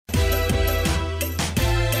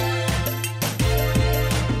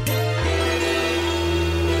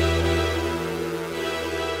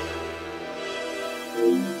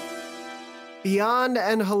Beyond,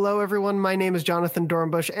 and hello everyone. My name is Jonathan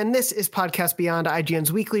Dornbush, and this is Podcast Beyond, IGN's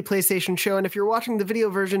weekly PlayStation show. And if you're watching the video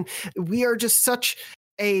version, we are just such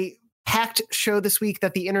a packed show this week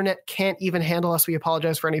that the internet can't even handle us. We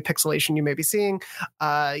apologize for any pixelation you may be seeing.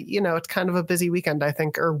 It's kind of a busy weekend, I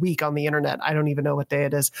think, or week on the internet. I don't even know what day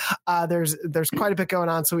it is. There's quite a bit going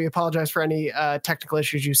on, so we apologize for any technical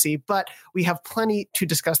issues you see, but we have plenty to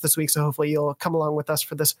discuss this week, so hopefully you'll come along with us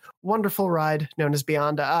for this wonderful ride known as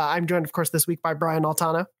Beyond. I'm joined, of course, this week by Brian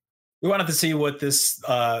Altano. We wanted to see what this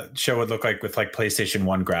show would look like with like PlayStation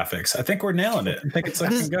 1 graphics. I think we're nailing it. I think it's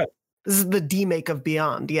looking good. This is the demake of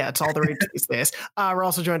Beyond. Yeah, it's all the rage these days. We're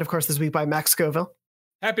also joined, of course, this week by Max Scoville.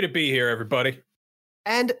 Happy to be here, everybody.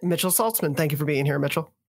 And Mitchell Saltzman. Thank you for being here,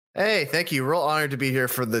 Mitchell. Hey, thank you. Real honored to be here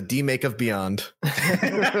for the demake of Beyond.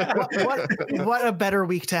 what a better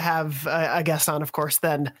week to have a guest on, of course,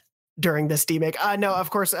 than during this demake. No, of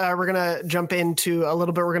course, we're going to jump into a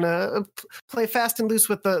little bit. We're going to play fast and loose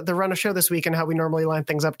with the run of show this week and how we normally line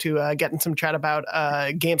things up to get in some chat about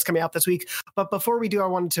games coming out this week. But before we do, I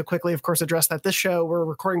wanted to quickly, of course, address that this show we're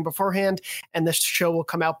recording beforehand, and this show will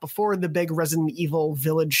come out before the big Resident Evil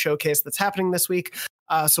Village showcase that's happening this week.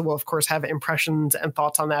 So we'll, of course, have impressions and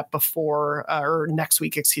thoughts on that before or next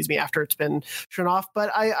week, after it's been shown off.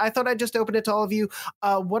 But I thought I'd just open it to all of you.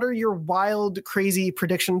 What are your wild, crazy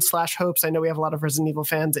predictions / hopes? I know we have a lot of Resident Evil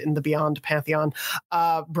fans in the Beyond pantheon.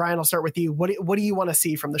 Brian, I'll start with you. What do you want to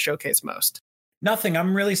see from the showcase most? Nothing.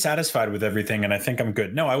 I'm really satisfied with everything, and I think I'm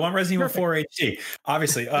good. No, I want Resident Evil 4 HD.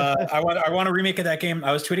 Obviously, I want a remake of that game.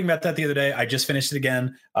 I was tweeting about that the other day. I just finished it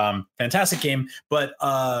again. Fantastic game, but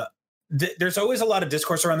there's always a lot of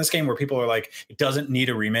discourse around this game where people are like, it doesn't need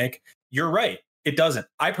a remake. You're right. It doesn't.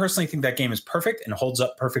 I personally think that game is perfect and holds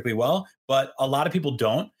up perfectly well, but a lot of people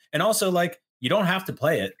don't. And also, like, you don't have to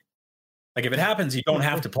play it. Like, if it happens, you don't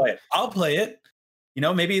have to play it. I'll play it.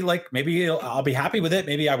 Maybe I'll be happy with it.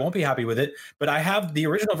 Maybe I won't be happy with it. But I have the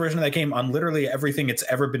original version of that game on literally everything it's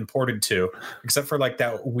ever been ported to, except for like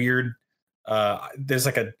that weird. There's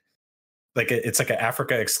it's like an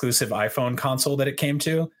Africa exclusive iPhone console that it came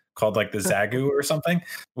to, called like the Zagu or something.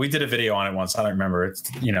 We did a video on it once. I don't remember. It's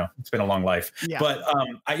been a long life. Yeah. But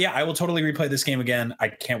I will totally replay this game again. I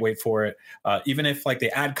can't wait for it. Even if like they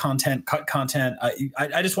add content, cut content,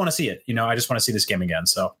 I just want to see it. I just want to see this game again.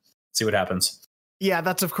 So see what happens. Yeah,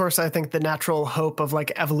 that's, of course, I think the natural hope of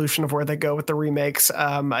like evolution of where they go with the remakes.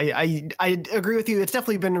 I agree with you. It's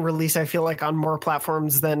definitely been released, I feel like, on more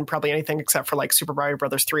platforms than probably anything except for like Super Mario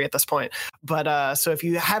Brothers 3 at this point. But so if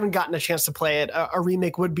you haven't gotten a chance to play it, a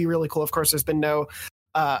remake would be really cool. Of course, there's been no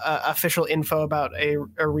official info about a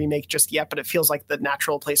remake just yet, but it feels like the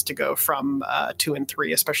natural place to go from 2 and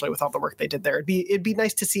 3, especially with all the work they did there. It'd be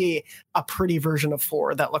nice to see a pretty version of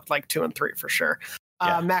 4 that looked like 2 and 3 for sure.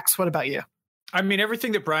 Yeah. Max, what about you? I mean,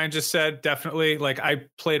 everything that Brian just said, definitely. Like, I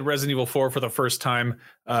played Resident Evil 4 for the first time,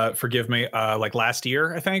 forgive me, like last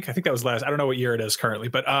year, I think that was last. I don't know what year it is currently,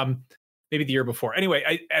 but maybe the year before. Anyway,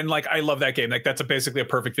 I love that game. Like, that's basically a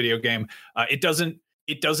perfect video game. It doesn't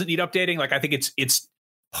need updating. Like, I think it's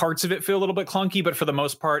parts of it feel a little bit clunky, but for the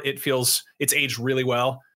most part, it's aged really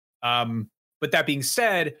well. But that being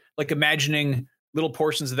said, like, imagining little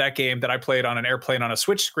portions of that game that I played on an airplane on a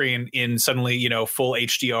Switch screen in suddenly, full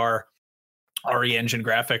HDR RE Engine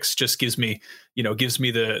graphics just gives me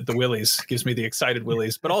the willies, gives me the excited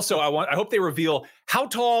willies. But also I hope they reveal how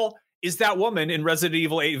tall is that woman in Resident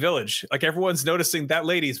Evil 8 Village. Like, everyone's noticing that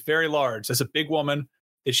lady's very large. There's a big woman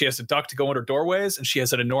that she has to duck to go under doorways, and she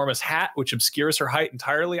has an enormous hat which obscures her height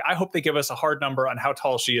entirely. I hope they give us a hard number on how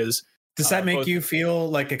tall she is. Does that make you feel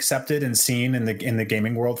like accepted and seen in the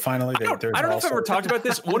gaming world finally? I don't know if I've ever talked about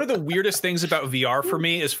this. One of the weirdest things about VR for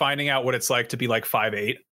me is finding out what it's like to be like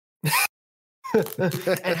 5'8".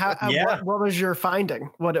 And what was your finding?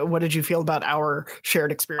 What did you feel about our shared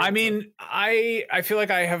experience? I mean, I feel like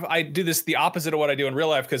I do this the opposite of what I do in real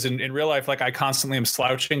life, because in real life, like, I constantly am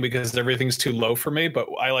slouching because everything's too low for me, but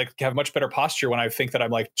I like have much better posture when I think that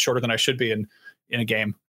I'm like shorter than I should be in a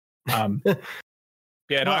game.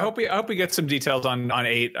 Yeah, no, I hope we get some details on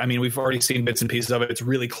 8. I mean, we've already seen bits and pieces of it. It's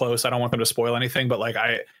really close. I don't want them to spoil anything, but like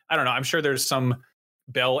I don't know. I'm sure there's some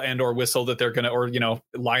bell and or whistle that they're gonna, or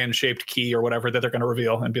lion shaped key or whatever that they're gonna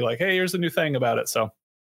reveal and be like, hey, here's the new thing about it. So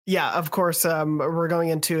yeah, of course, we're going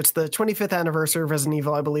into, it's the 25th anniversary of Resident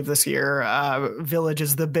Evil, I believe, this year. Village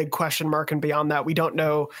is the big question mark, and beyond that, we don't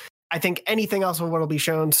know, I think, anything else of what will be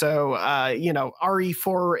shown. So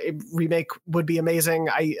RE4 remake would be amazing.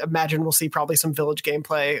 I imagine we'll see probably some Village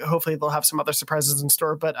gameplay. Hopefully they'll have some other surprises in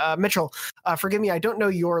store. But Mitchell, forgive me, I don't know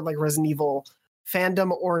your like Resident Evil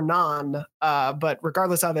fandom or non, but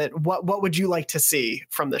regardless of it, what would you like to see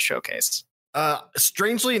from this showcase?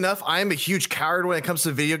 Strangely enough, I am a huge coward when it comes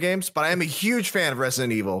to video games, but I am a huge fan of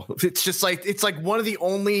Resident Evil. It's like one of the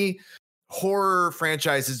only big horror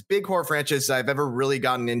franchises I've ever really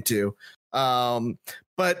gotten into.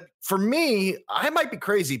 But for me, I might be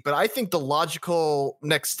crazy, but I think the logical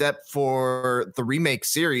next step for the remake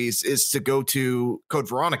series is to go to Code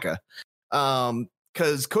Veronica.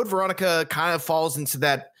 Because Code Veronica kind of falls into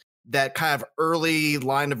that kind of early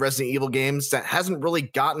line of Resident Evil games that hasn't really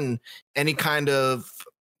gotten any kind of,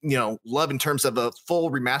 love in terms of a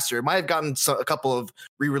full remaster. It might have gotten a couple of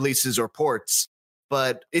re-releases or ports,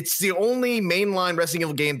 but it's the only mainline Resident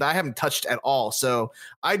Evil game that I haven't touched at all. So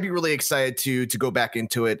I'd be really excited to go back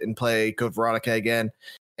into it and play Code Veronica again.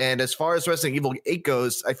 And as far as Resident Evil 8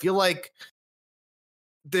 goes, I feel like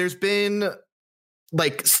there's been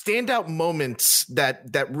like standout moments that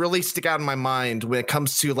really stick out in my mind when it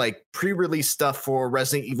comes to like pre-release stuff for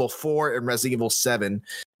Resident Evil 4 and Resident Evil 7.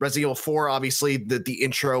 Resident Evil 4, obviously the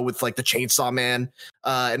intro with like the Chainsaw Man,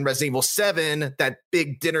 and Resident Evil 7, that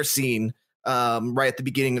big dinner scene right at the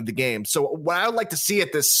beginning of the game. So what I would like to see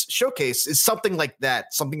at this showcase is something like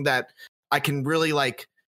that, something that I can really like,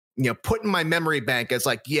 put in my memory bank as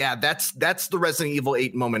like, yeah, that's the Resident Evil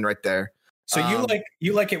 8 moment right there. So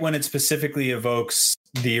you like it when it specifically evokes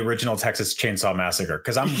the original Texas Chainsaw Massacre,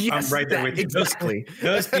 because I'm right there with you. Exactly.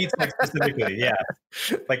 Those beats like specifically, yeah.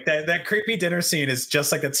 Like that creepy dinner scene is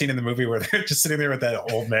just like that scene in the movie where they're just sitting there with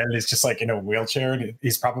that old man. And he's just like in a wheelchair and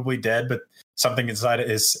he's probably dead, but something inside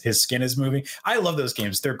his skin is moving. I love those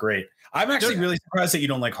games. They're great. I'm actually really surprised that you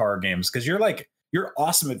don't like horror games, because you're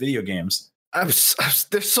awesome at video games.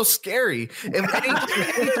 They're so scary. If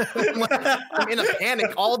I'm in a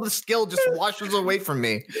panic, all the skill just washes away from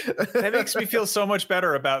me. That makes me feel so much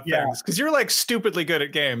better about things, because you're like stupidly good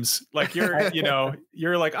at games. Like you're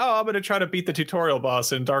like, oh, I'm going to try to beat the tutorial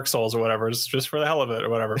boss in Dark Souls or whatever, just for the hell of it or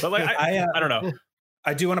whatever. But like, I don't know.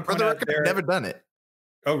 I do want to point out I've never done it.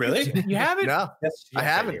 Oh, really? You haven't? No, yes, I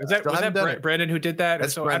haven't. Was that Brandon who did that?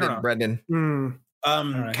 That's so, Brendan.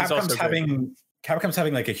 Capcom's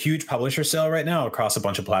having like a huge publisher sale right now across a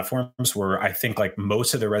bunch of platforms, where I think like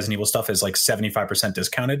most of the Resident Evil stuff is like 75%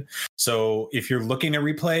 discounted. So if you're looking to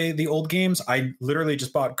replay the old games, I literally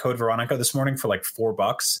just bought Code Veronica this morning for like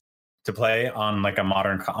 $4 to play on like a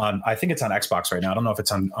modern I think it's on Xbox right now. I don't know if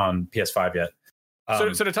it's on PS5 yet. So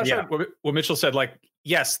to touch on what Mitchell said, like,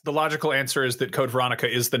 yes, the logical answer is that Code Veronica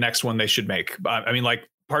is the next one they should make. I mean, like,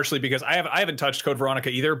 partially because I haven't touched Code Veronica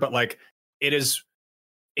either, but like it is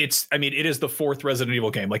the fourth Resident Evil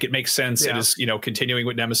game. Like, it makes sense. Yeah. It is, continuing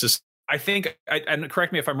with Nemesis. I think, and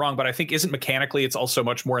correct me if I'm wrong, but I think isn't mechanically it's also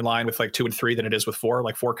much more in line with like 2 and 3 than it is with 4.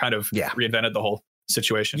 Like 4 kind of reinvented the whole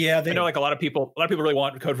situation. Yeah, I know like a lot of people really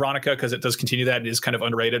want Code Veronica because it does continue that. It is kind of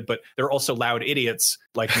underrated, but there are also loud idiots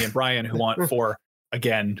like me and Brian who want 4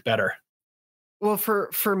 again better. Well,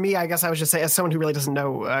 for me, I guess I would just say, as someone who really doesn't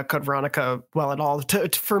know Code Veronica well at all,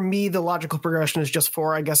 for me, the logical progression is just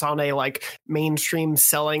 4, I guess, on a like mainstream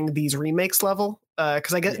selling these remakes level.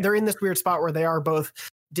 Because I guess they're in this weird spot where they are both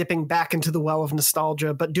dipping back into the well of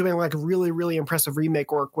nostalgia, but doing like really, really impressive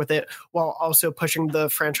remake work with it, while also pushing the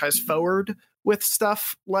franchise forward with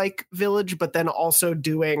stuff like Village, but then also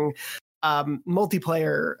doing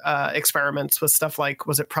multiplayer experiments with stuff like,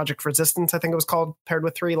 was it Project Resistance, I think it was called, paired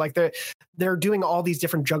with 3. Like they're doing all these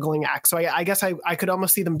different juggling acts. So I guess I could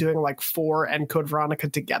almost see them doing like 4 and Code Veronica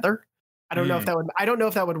together. I don't know if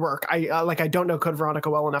that would work. I don't know Code Veronica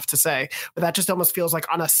well enough to say, but that just almost feels like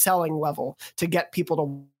on a selling level to get people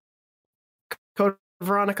to Code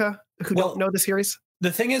Veronica who don't know the series.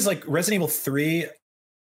 The thing is, like, Resident Evil 3,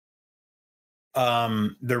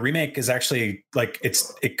 the remake is actually like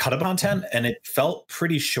it cut up content, and it felt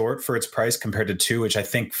pretty short for its price compared to 2, which I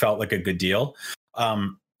think felt like a good deal.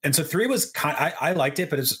 And so 3 was I liked it,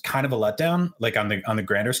 but it's kind of a letdown, like on the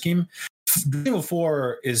grander scheme. Resident Evil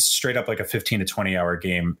 4 is straight up like a 15 to 20 hour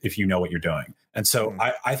game if you know what you're doing. And so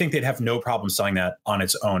I think they'd have no problem selling that on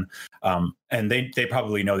its own. And they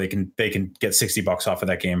probably know they can get $60 off of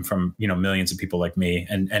that game from, millions of people like me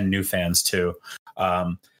and new fans too.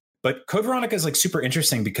 But Code Veronica is like super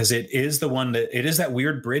interesting because it is that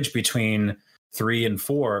weird bridge between 3 and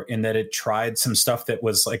 4 in that it tried some stuff that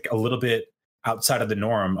was like a little bit outside of the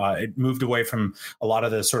norm. It moved away from a lot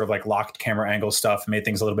of the sort of like locked camera angle stuff, made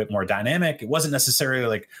things a little bit more dynamic. It wasn't necessarily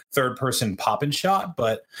like third person pop and shot,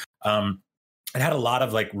 but it had a lot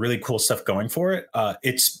of like really cool stuff going for it.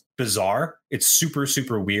 It's bizarre. It's super,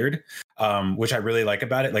 super weird, which I really like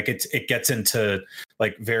about it. Like it gets into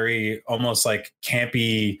like very almost like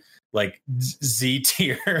campy, like Z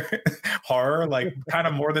tier horror, like kind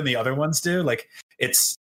of more than the other ones do. Like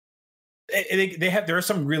it's there are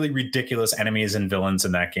some really ridiculous enemies and villains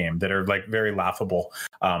in that game that are like very laughable.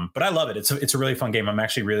 But I love it. It's a really fun game. I'm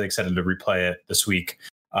actually really excited to replay it this week.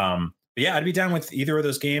 But yeah, I'd be down with either of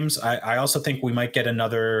those games. I also think we might get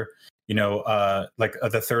another,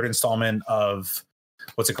 the third installment of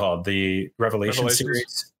what's it called? The Revelation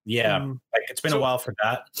series. Yeah. Like it's been a while for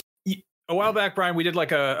that. A while back, Brian, we did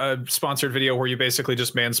like a sponsored video where you basically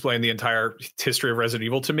just mansplained the entire history of Resident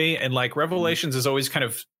Evil to me. And like Revelations is always kind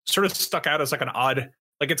of sort of stuck out as like an odd,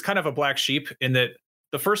 like it's kind of a black sheep in that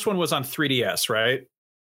the first one was on 3DS, right?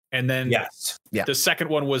 And then the second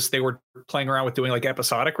one was they were playing around with doing like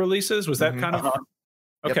episodic releases. Was that kind of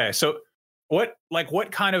okay? Yep. So what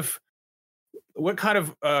kind of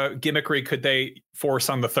gimmickry could they force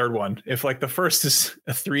on the third one? If like the first is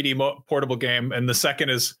a 3D portable game and the second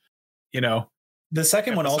is, the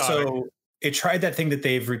second one also, it tried that thing that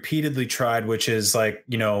they've repeatedly tried, which is like,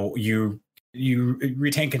 you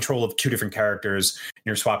retain control of two different characters and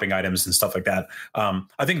you're swapping items and stuff like that.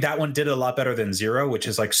 I think that one did it a lot better than Zero, which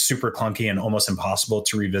is like super clunky and almost impossible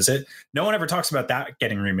to revisit. No one ever talks about that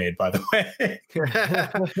getting remade, by the way.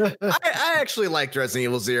 I actually liked Resident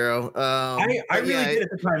Evil Zero. I really did at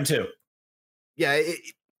the time too. Yeah.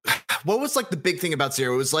 What was like the big thing about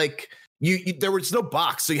Zero? It was like, there was no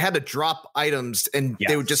box, so you had to drop items and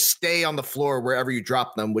they would just stay on the floor wherever you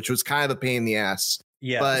dropped them, which was kind of a pain in the ass.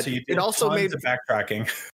 Yeah, but so it also made backtracking.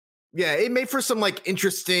 Yeah, it made for some like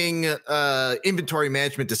interesting inventory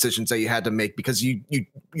management decisions that you had to make because you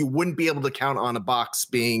wouldn't be able to count on a box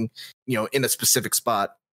being in a specific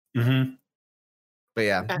spot. Mm-hmm. But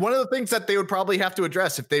yeah, one of the things that they would probably have to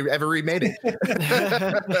address if they ever remade it.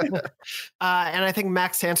 And I think,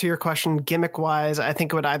 Max, to answer your question, gimmick-wise, I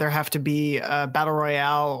think it would either have to be a Battle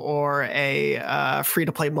Royale or a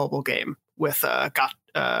free-to-play mobile game with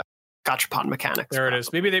gachapon mechanics. There it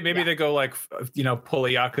is. Maybe they go like, pull a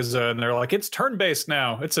Yakuza and they're like, it's turn-based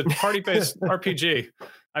now. It's a party-based RPG.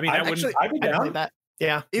 I mean, I'd be down. That.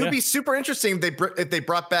 Yeah, it would be super interesting if they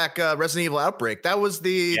brought back Resident Evil Outbreak. That was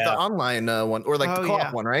the online one, or like the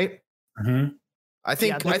co-op one, right? Mm-hmm. I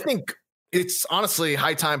think it's honestly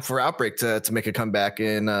high time for Outbreak to make a comeback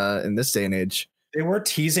in this day and age. They were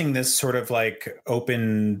teasing this sort of like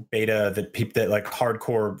open beta that like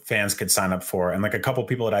hardcore fans could sign up for, and like a couple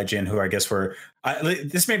people at IGN who I guess were.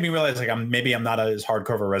 This made me realize like I'm not as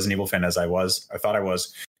hardcore of a Resident Evil fan as I thought I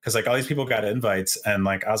was. Because like all these people got invites and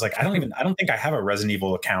like I was like I don't think I have a Resident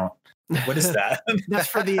Evil account. What is that? That's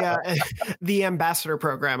for the ambassador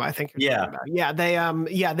program, I think.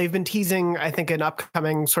 They've been teasing, I think, an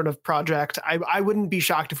upcoming sort of project. I wouldn't be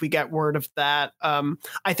shocked if we get word of that.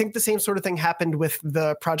 I think the same sort of thing happened with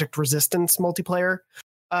the Project Resistance multiplayer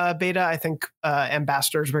beta. I think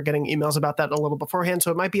ambassadors were getting emails about that a little beforehand, so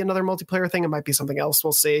it might be another multiplayer thing. It might be something else.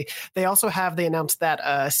 We'll see. They announced that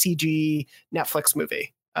CG Netflix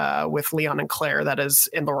movie with Leon and Claire that is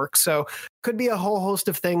in the works. So could be a whole host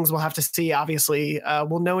of things. We'll have to see. Obviously,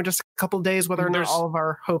 we'll know in just a couple of days whether or not all of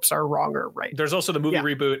our hopes are wrong or right. There's also the movie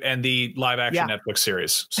reboot and the live action Netflix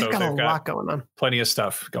series. So they've got a lot going on. Plenty of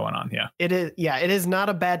stuff going on. Yeah, it is. Yeah, it is not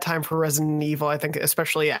a bad time for Resident Evil. I think,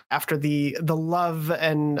 especially after the love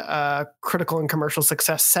and critical and commercial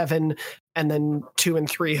success 7 and then 2 and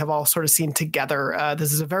 3 have all sort of seen together.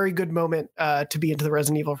 This is a very good moment to be into the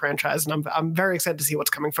Resident Evil franchise, and I'm very excited to see what's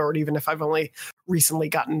coming forward, even if I've only recently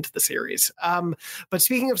gotten into the series. But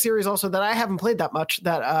speaking of series also that I haven't played that much,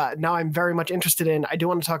 that now I'm very much interested in, I do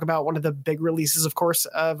want to talk about one of the big releases, of course,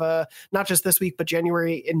 of not just this week, but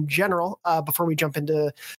January in general, before we jump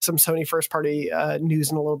into some Sony first-party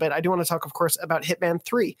news in a little bit. I do want to talk, of course, about Hitman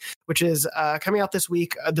 3, which is coming out this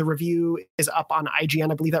week. The review is up on IGN.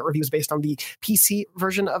 I believe that review is based on the PC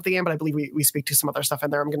version of the game, but I believe we speak to some other stuff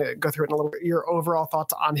in there. I'm going to go through it in a little bit. Your overall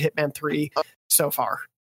thoughts on Hitman 3 so far.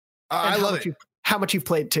 I love it. How much you've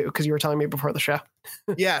played too, because you were telling me before the show.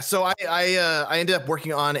 Yeah, so I ended up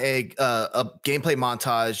working on a gameplay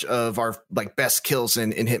montage of our like best kills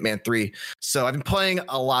in Hitman 3. So I've been playing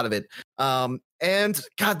a lot of it. And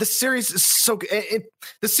God, this series is so good.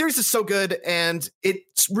 The series is so good, and it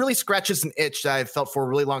really scratches an itch that I've felt for a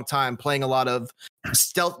really long time. Playing a lot of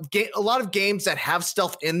a lot of games that have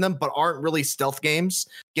stealth in them, but aren't really stealth games.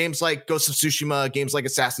 Games like Ghost of Tsushima, games like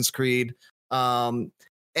Assassin's Creed.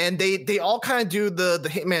 And they all kind of do the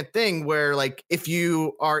Hitman thing where like if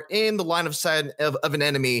you are in the line of sight of an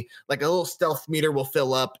enemy, like a little stealth meter will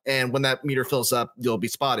fill up, and when that meter fills up, you'll be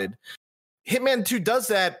spotted. Hitman 2 does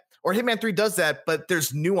that, or Hitman 3 does that, but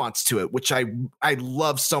there's nuance to it, which I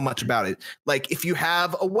love so much about it. Like if you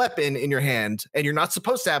have a weapon in your hand and you're not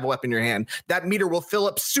supposed to have a weapon in your hand, that meter will fill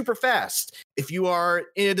up super fast. If you are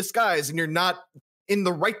in a disguise and you're not in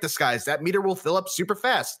the right disguise, that meter will fill up super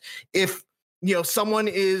fast. If someone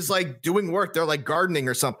is like doing work, they're like gardening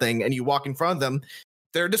or something, and you walk in front of them,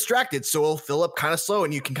 they're distracted, so it'll fill up kind of slow,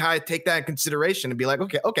 and you can kind of take that in consideration and be like,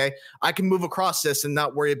 okay, I can move across this and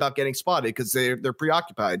not worry about getting spotted because they're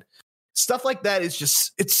preoccupied. Stuff like that is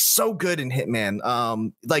just, it's so good in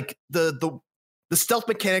Hitman. Like the stealth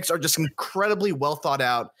mechanics are just incredibly well thought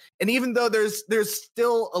out, and even though there's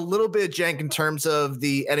still a little bit of jank in terms of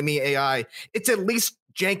the enemy AI, it's at least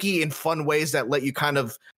janky in fun ways that let you kind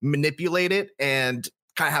of manipulate it and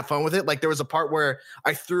kind of have fun with it. Like there was a part where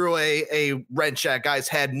I threw a wrench at a guy's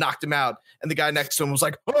head, knocked him out, and the guy next to him was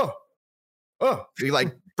like, oh, he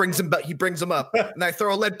like brings him up, and I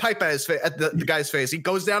throw a lead pipe at his face, at the guy's face. He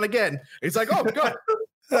goes down again. He's like, oh god,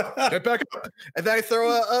 get back up. And then I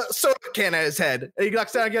throw a soda can at his head, and he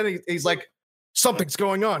knocks down again. He's like, something's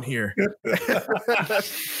going on here.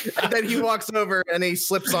 And then he walks over and he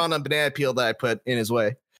slips on a banana peel that I put in his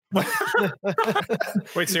way.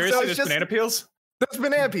 Wait, seriously? There's banana peels? There's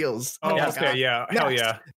banana peels. Oh, yeah. Okay, yeah. Hell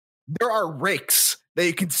yeah. There are rakes that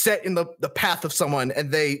you can set in the path of someone, and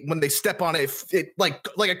when they step on it, it like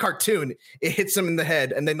a cartoon, it hits them in the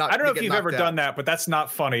head, and they knock. I don't know if you've ever done that, but that's not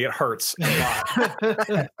funny. It hurts a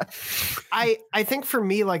lot. I think for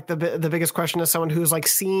me, like the biggest question is someone who's like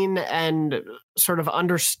seen and sort of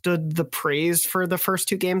understood the praise for the first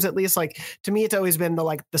two games, at least. Like to me, it's always been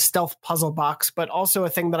the stealth puzzle box, but also a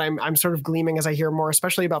thing that I'm sort of gleaming as I hear more,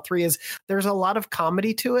 especially about 3, is there's a lot of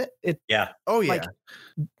comedy to it. Oh yeah.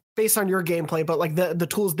 Based on your gameplay, but like the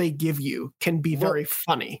tools they give you can be very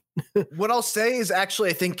funny. What I'll say is actually,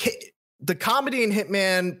 I think the comedy in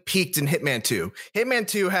Hitman peaked in Hitman 2. Hitman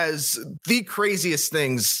 2 has the craziest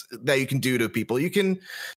things that you can do to people. You can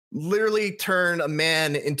literally turn a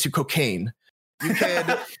man into cocaine. You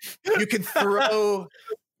can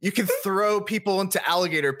throw people into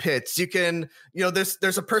alligator pits. You can,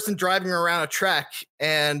 there's a person driving around a track,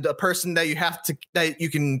 and a person that you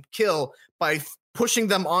can kill by pushing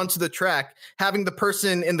them onto the track, having the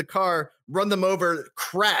person in the car run them over,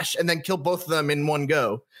 crash, and then kill both of them in one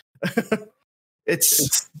go.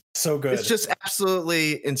 It's so good. It's just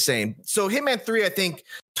absolutely insane. So Hitman 3, I think,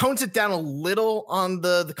 tones it down a little on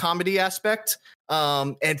the comedy aspect,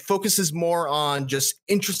 and focuses more on just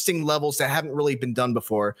interesting levels that haven't really been done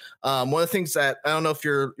before. One of the things that, I don't know if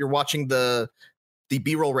you're watching the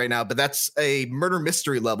B-roll right now, but that's a murder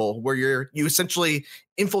mystery level where you essentially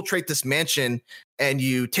infiltrate this mansion, and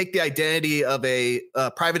you take the identity of a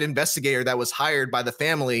private investigator that was hired by the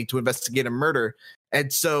family to investigate a murder.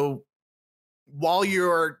 And so while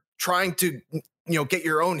you're trying to get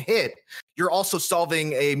your own hit, you're also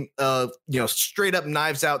solving a straight up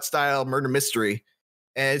Knives Out style murder mystery.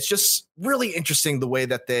 And it's just really interesting the way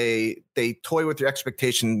that they toy with your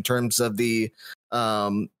expectation in terms of the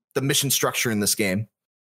mission structure in this game.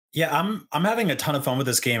 Yeah, I'm having a ton of fun with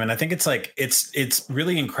this game, and I think it's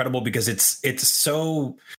really incredible because it's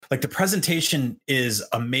so, like, the presentation is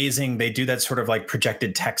amazing. They do that sort of like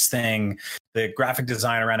projected text thing. The graphic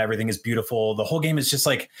design around everything is beautiful. The whole game is just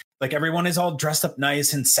like everyone is all dressed up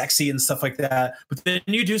nice and sexy and stuff like that. But then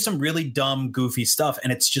you do some really dumb, goofy stuff,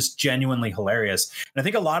 and it's just genuinely hilarious. And I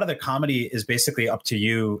think a lot of the comedy is basically up to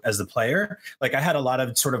you as the player. Like, I had a lot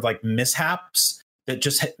of sort of like mishaps that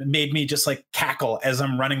just made me just like cackle as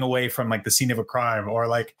I'm running away from like the scene of a crime, or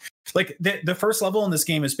like the first level in this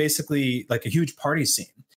game is basically like a huge party scene,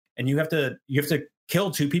 and you have to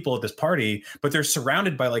kill 2 people at this party, but they're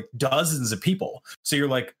surrounded by like dozens of people. So you're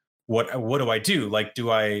like, what do I do? Like,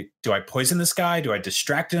 do I poison this guy? Do I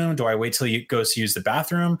distract him? Do I wait till he goes to use the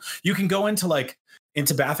bathroom? You can go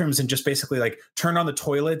into bathrooms and just basically like turn on the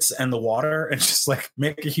toilets and the water and just like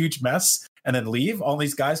make a huge mess and then leave. All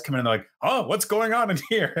these guys come in and they're like, oh, what's going on in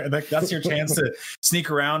here? And like, that's your chance to sneak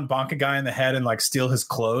around, bonk a guy in the head and like steal his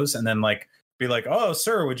clothes, and then like be like, oh,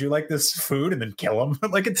 sir, would you like this food? And then kill him.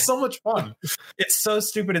 Like, it's so much fun. It's so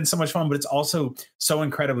stupid and so much fun, but it's also so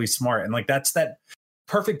incredibly smart. And like, that's that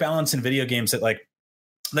perfect balance in video games that like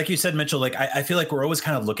you said, Mitchell, like I feel like we're always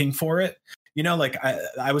kind of looking for it. Like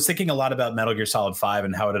I was thinking a lot about Metal Gear Solid 5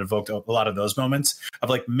 and how it had evoked a lot of those moments of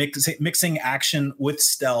like mixing action with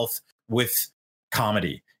stealth with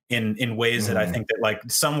comedy in ways that I think that like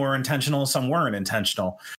some were intentional, some weren't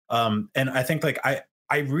intentional. And I think like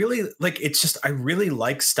I really like, it's just, I really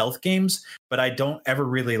like stealth games, but I don't ever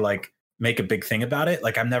really like make a big thing about it.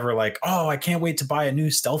 Like, I'm never like, oh, I can't wait to buy a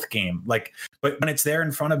new stealth game. Like, but when it's there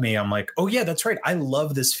in front of me, I'm like, oh yeah, that's right. I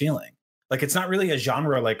love this feeling. Like, it's not really a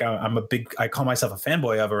genre like I call myself a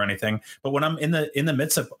fanboy of or anything. But when I'm in the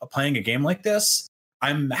midst of playing a game like this,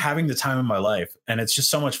 I'm having the time of my life, and it's just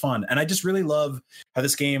so much fun. And I just really love how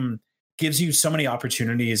this game gives you so many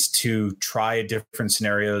opportunities to try different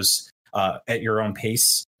scenarios at your own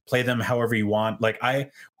pace, play them however you want. Like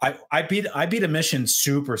I beat a mission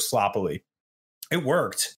super sloppily. It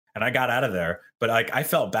worked and I got out of there, but like I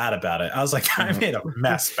felt bad about it. I was like, I made a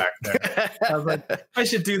mess back there. I was like, I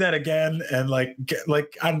should do that again. And like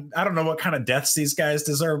I don't know what kind of deaths these guys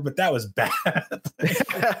deserve, but that was bad.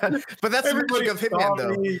 But that's the magic of Hitman,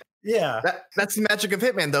 though. Yeah, that's the magic of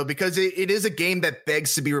Hitman, though, because it is a game that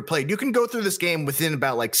begs to be replayed. You can go through this game within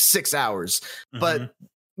about like 6 hours, but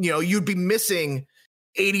you'd be missing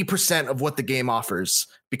 80% of what the game offers,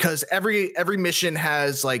 because every mission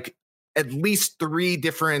has like at least 3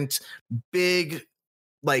 different big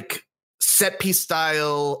like set piece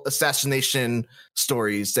style assassination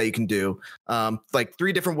stories that you can do, like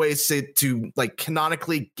 3 different ways to like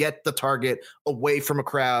canonically get the target away from a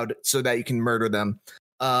crowd so that you can murder them.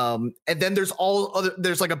 And then there's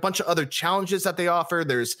like a bunch of other challenges that they offer.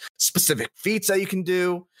 There's specific feats that you can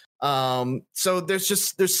do. So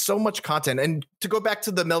there's so much content. And to go back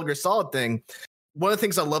to the Metal Gear Solid thing, one of the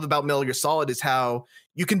things I love about Metal Gear Solid is how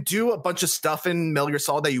you can do a bunch of stuff in Metal Gear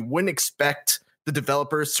Solid that you wouldn't expect the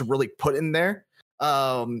developers to really put in there.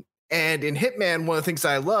 And in Hitman, one of the things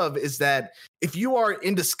that I love is that if you are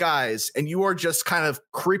in disguise and you are just kind of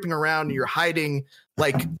creeping around and you're hiding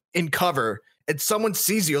like in cover and someone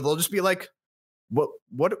sees you, they'll just be like, what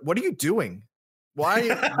are you doing? Why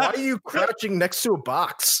are you crouching next to a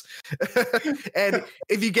box? And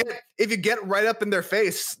if you get right up in their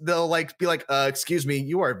face, they'll like be like, excuse me,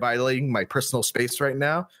 you are violating my personal space right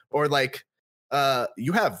now. Or like,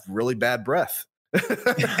 you have really bad breath.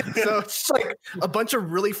 So it's like a bunch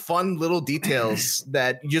of really fun little details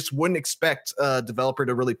that you just wouldn't expect a developer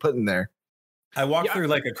to really put in there. I walked through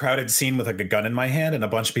like a crowded scene with like a gun in my hand, and a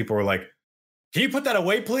bunch of people were like, can you put that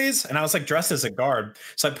away, please? And I was like dressed as a guard.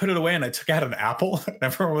 So I put it away and I took out an apple. And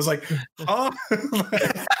everyone was like, huh?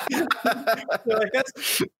 Like,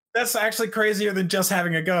 that's actually crazier than just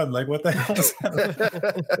having a gun. Like, what the hell is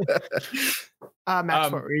that?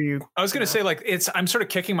 Max, what were you? I was going to say, like, I'm sort of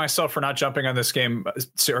kicking myself for not jumping on this game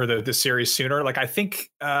or the series sooner. Like, I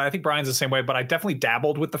think Brian's the same way, but I definitely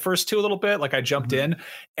dabbled with the first 2 a little bit. Like, I jumped in.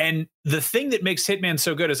 And the thing that makes Hitman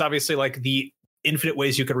so good is obviously like the infinite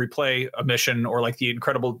ways you could replay a mission, or like the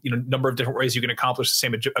incredible number of different ways you can accomplish the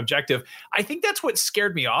same objective. I think that's what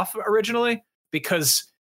scared me off originally,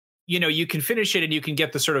 because you can finish it and you can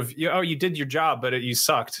get the sort of you did your job but you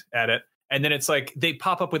sucked at it, and then it's like they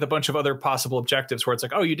pop up with a bunch of other possible objectives where it's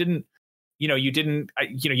like, oh, you didn't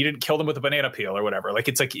kill them with a banana peel or whatever. Like,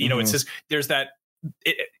 it's like it's just, there's that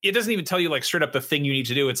it doesn't even tell you like straight up the thing you need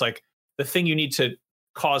to do. It's like the thing you need to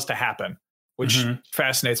cause to happen, which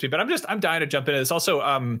fascinates me. But I'm dying to jump into this. Also,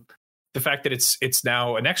 the fact that it's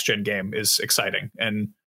now a next gen game is exciting, and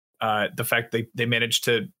the fact they managed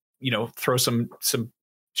to throw some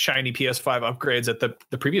shiny PS5 upgrades at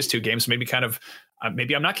the previous 2 games made me kind of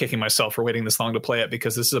maybe I'm not kicking myself for waiting this long to play it,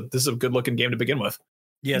 because this is a good looking game to begin with.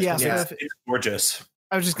 It's gorgeous.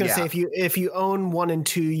 I was just going to say, if you own 1 and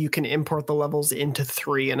 2, you can import the levels into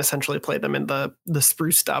 3 and essentially play them in the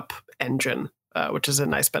spruced up engine. Which is a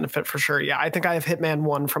nice benefit for sure. Yeah, I think I have Hitman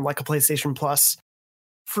 1 from like a PlayStation Plus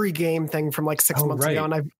free game thing from like 6 months ago,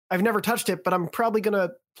 and I've never touched it, but I'm probably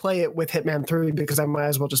gonna play it with Hitman 3 because I might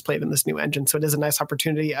as well just play it in this new engine. So it is a nice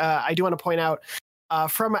opportunity. I do want to point out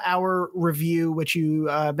from our review, which you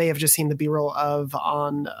may have just seen the B-roll of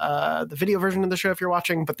on the video version of the show if you're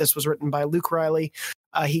watching, but this was written by Luke Riley.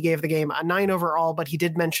 He gave the game a 9 overall, but he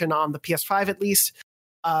did mention on the PS5 at least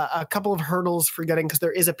a couple of hurdles for getting, because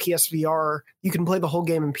there is a PSVR. You can play the whole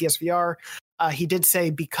game in PSVR. He did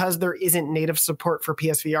say because there isn't native support for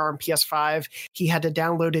PSVR and PS5, he had to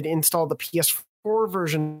download and install the PS4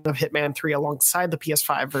 version of Hitman 3 alongside the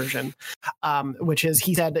PS5 version, which is,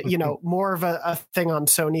 he said, more of a thing on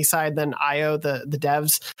Sony side than IO, the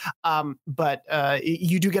devs. But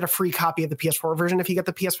you do get a free copy of the PS4 version if you get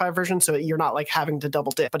the PS5 version, so you're not like having to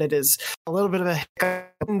double dip. But it is a little bit of a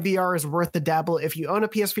VR is worth the dabble if you own a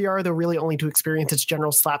PSVR, though really only to experience its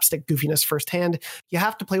general slapstick goofiness firsthand. You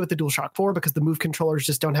have to play with the DualShock 4 because the Move controllers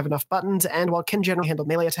just don't have enough buttons, and while can generally handle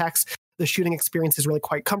melee attacks, the shooting experience is really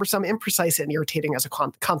quite cumbersome, imprecise, and irritating as a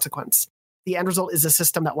consequence. The end result is a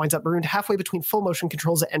system that winds up marooned halfway between full motion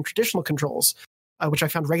controls and traditional controls, which I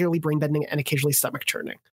found regularly brain-bending and occasionally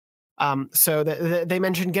stomach-churning. So they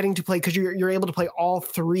mentioned getting to play, because you're able to play all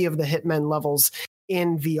 3 of the Hitman levels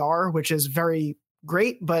in VR, which is very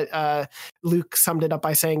great, but Luke summed it up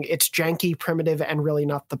by saying it's janky, primitive, and really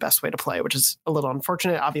not the best way to play, which is a little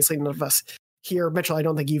unfortunate. Obviously, none of us here, Mitchell, I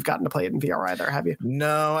don't think you've gotten to play it in VR either, have you?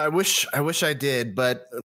 No, I wish I did, but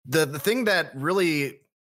the thing that really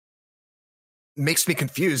makes me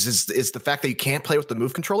confused is the fact that you can't play with the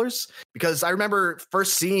move controllers, because I remember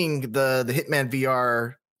first seeing the Hitman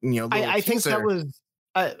VR, I think that was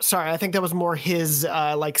I think that was more his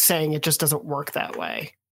like saying it just doesn't work that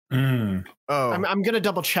way. Oh, I'm gonna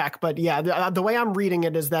double check, but yeah, the way I'm reading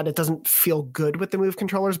it is that it doesn't feel good with the move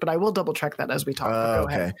controllers, but I will double check that as we talk. Go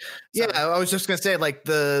ahead. Yeah, I was just gonna say, like,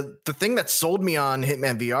 the thing that sold me on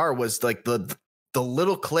Hitman VR was like the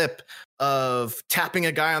little clip of tapping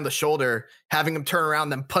a guy on the shoulder, having him turn around,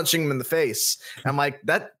 then punching him in the face. I'm like,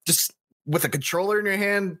 that just with a controller in your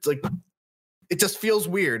hand, like, it just feels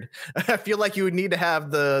weird. I feel like you would need to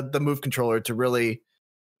have the move controller to really,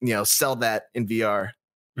 sell that in VR.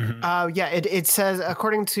 Mm-hmm. Yeah, it says,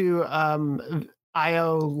 according to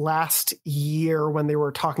IO last year when they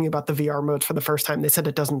were talking about the VR modes for the first time, they said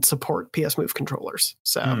it doesn't support PS Move controllers.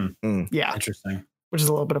 So yeah, interesting. Which is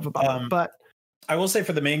a little bit of a bummer. But I will say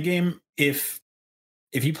for the main game, if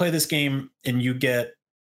you play this game and you get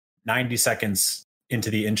 90 seconds into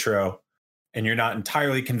the intro and you're not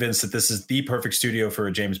entirely convinced that this is the perfect studio for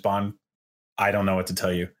a James Bond, I don't know what to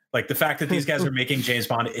tell you. Like, the fact that these guys are making James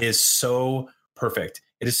Bond is so perfect.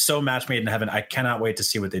 It is so match made in heaven. I cannot wait to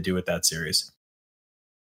see what they do with that series.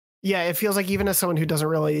 Yeah, it feels like even as someone who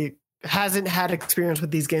hasn't had experience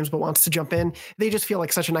with these games but wants to jump in, they just feel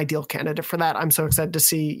like such an ideal candidate for that. I'm so excited to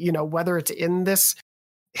see, whether it's in this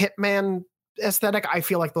Hitman aesthetic. I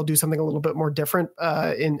feel like they'll do something a little bit more different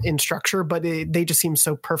in structure, but they just seem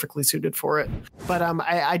so perfectly suited for it. But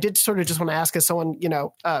I did sort of just want to ask, as someone,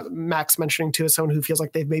 Max mentioning too, as someone who feels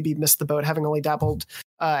like they've maybe missed the boat having only dabbled,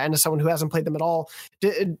 and as someone who hasn't played them at all,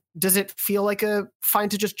 does it feel like fine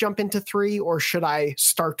to just jump into 3, or should I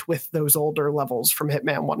start with those older levels from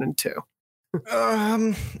Hitman 1 and 2?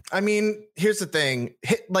 I mean, here's the thing.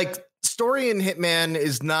 Story in Hitman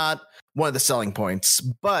is not one of the selling points,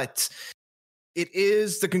 but it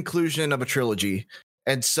is the conclusion of a trilogy.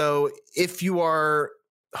 And so if you are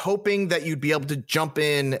hoping that you'd be able to jump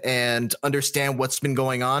in and understand what's been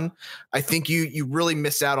going on, I think you really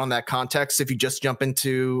miss out on that context if you just jump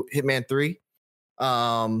into Hitman 3.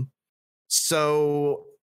 So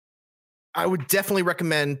I would definitely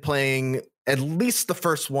recommend playing at least the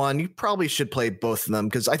first one. You probably should play both of them,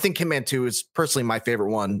 because I think Hitman 2 is personally my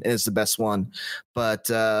favorite one and is the best one. But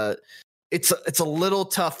it's a little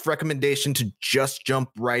tough recommendation to just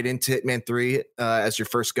jump right into Hitman 3 as your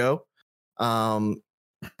first go.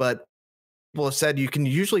 But people have said you can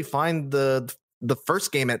usually find the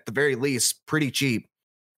first game at the very least pretty cheap.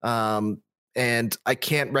 And I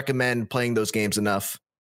can't recommend playing those games enough.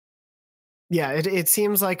 Yeah, it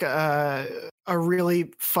seems like a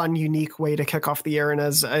really fun, unique way to kick off the year. And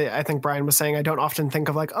as I think Brian was saying, I don't often think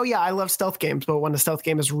of like, oh yeah, I love stealth games, but when a stealth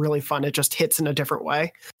game is really fun, it just hits in a different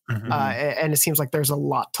way. Mm-hmm. And it seems like there's a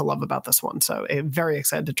lot to love about this one. So very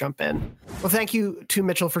excited to jump in. Well, thank you to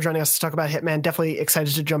Mitchell for joining us to talk about Hitman. Definitely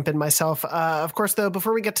excited to jump in myself. Of course, though,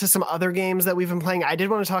 before we get to some other games that we've been playing, I did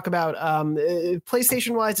want to talk about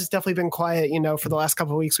PlayStation-wise. It's definitely been quiet. For the last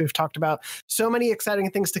couple of weeks, we've talked about so many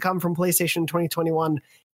exciting things to come from PlayStation 2021.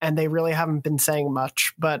 And they really haven't been saying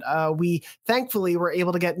much. But we thankfully were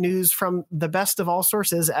able to get news from the best of all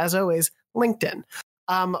sources, as always, LinkedIn.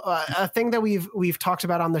 A thing that we've talked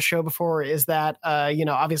about on the show before is that,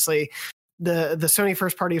 obviously the Sony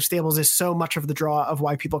first party of Stables is so much of the draw of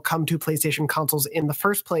why people come to PlayStation consoles in the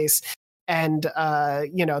first place. And,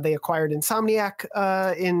 they acquired Insomniac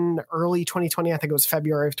in early 2020. I think it was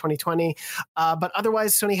February of 2020. But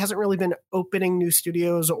otherwise, Sony hasn't really been opening new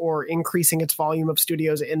studios or increasing its volume of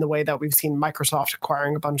studios in the way that we've seen Microsoft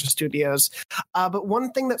acquiring a bunch of studios. But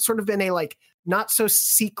one thing that's sort of been a not so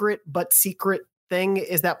secret, but secret thing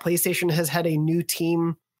is that PlayStation has had a new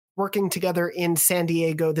team working together in San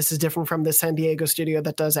Diego. This is different from the San Diego studio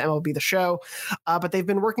that does MLB The Show, but they've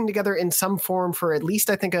been working together in some form for at least,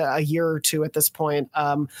 I think, a year or two at this point.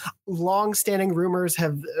 Long-standing rumors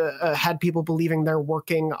have had people believing they're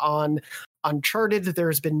working on Uncharted.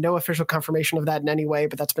 There's been no official confirmation of that in any way,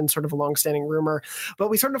 but that's been sort of a long-standing rumor. But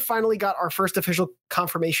we sort of finally got our first official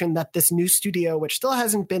confirmation that this new studio, which still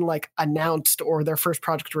hasn't been announced or their first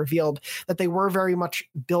project revealed, that they were very much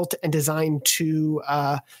built and designed to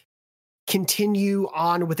continue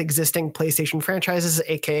on with existing PlayStation franchises,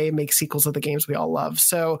 aka make sequels of the games we all love.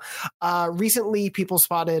 So recently people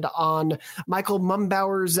spotted on Michael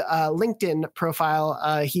Mumbauer's LinkedIn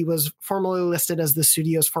profile, he was formerly listed as the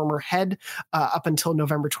studio's former head up until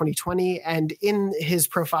November 2020. And in his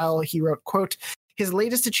profile, he wrote, quote, "His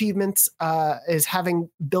latest achievements is having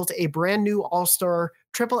built a brand new all-star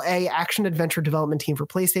AAA action-adventure development team for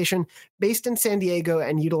PlayStation, based in San Diego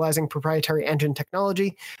and utilizing proprietary engine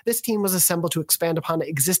technology. This team was assembled to expand upon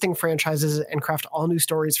existing franchises and craft all new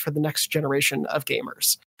stories for the next generation of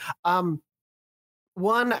gamers.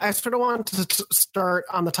 One, I sort of want to start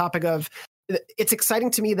on the topic of, it's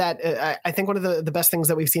exciting to me that I think one of the best things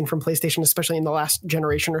that we've seen from PlayStation, especially in the last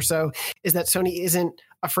generation or so, is that Sony isn't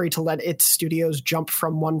afraid to let its studios jump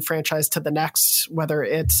from one franchise to the next, whether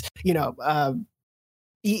it's,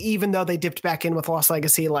 even though they dipped back in with Lost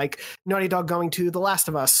Legacy, like Naughty Dog going to The Last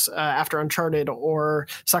of Us after Uncharted, or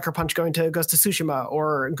Sucker Punch going to Ghost of Tsushima,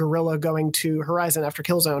 or Guerrilla going to Horizon after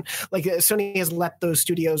Killzone. Like, Sony has let those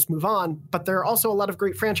studios move on, but there are also a lot of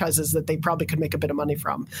great franchises that they probably could make a bit of money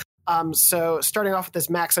from. So starting off with this,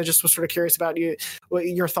 Max, I just was sort of curious about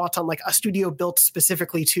your thoughts on like a studio built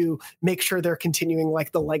specifically to make sure they're continuing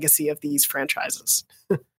like the legacy of these franchises.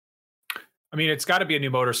 I mean, it's got to be a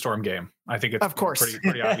new MotorStorm game. I think it's of course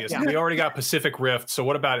pretty obvious. Yeah. We already got Pacific Rift, so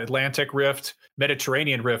what about Atlantic Rift?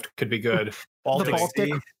 Mediterranean Rift could be good. Baltic.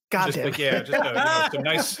 Goddamn. Some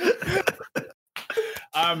nice.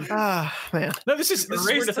 Man. No, this is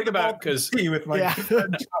weird to think about because with my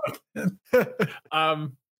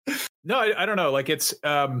no, I don't know. Like it's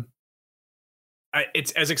as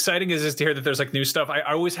exciting as it is to hear that there's like new stuff. I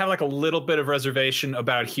always have like a little bit of reservation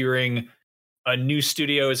about hearing a new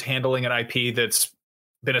studio is handling an IP that's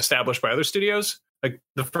been established by other studios. Like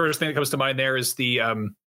the first thing that comes to mind there is the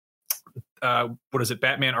what is it?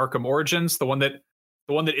 Batman Arkham Origins, the one that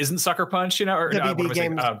isn't Sucker Punch, or WB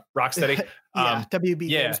Games, Rocksteady. WB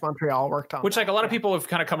Games Montreal worked on, which like a lot of people have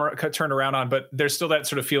kind of turned around on, but there's still that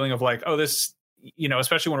sort of feeling of like, oh, this,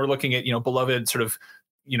 especially when we're looking at beloved sort of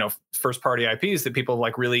first party IPs that people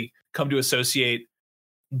like really come to associate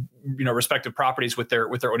respective properties with their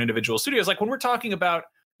own individual studios. Like when we're talking about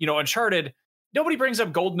Uncharted, nobody brings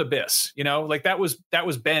up Golden Abyss, like that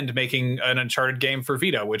was Bend making an Uncharted game for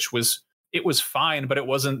Vita, which was fine, but it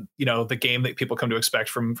wasn't the game that people come to expect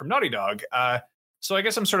from Naughty Dog. So I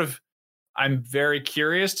guess I'm very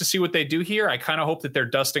curious to see what they do here. I kind of hope that they're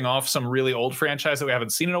dusting off some really old franchise that we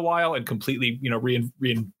haven't seen in a while and completely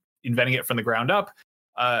reinventing it from the ground up.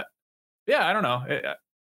 I don't know.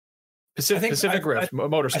 Pacific Rift,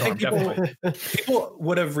 MotorStorm, definitely. People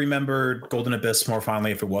would have remembered Golden Abyss more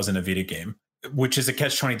fondly if it wasn't a Vita game, which is a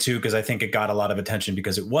catch-22 because I think it got a lot of attention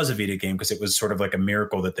because it was a Vita game, because it was sort of like a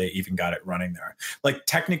miracle that they even got it running there. Like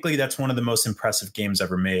technically, that's one of the most impressive games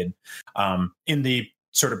ever made. In the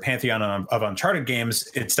sort of pantheon of Uncharted games,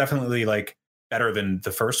 it's definitely like better than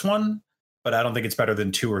the first one, but I don't think it's better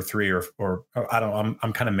than 2 or 3 or I don't.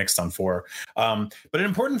 I'm kind of mixed on 4. But an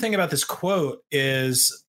important thing about this quote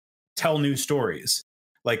is tell new stories.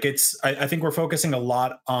 Like I think we're focusing a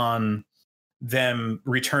lot on them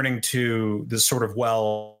returning to this sort of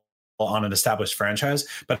on an established franchise,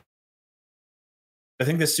 but I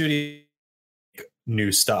think the studio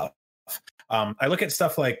new stuff. I look at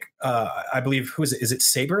stuff like I believe who is it? Is it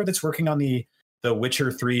Saber that's working on the Witcher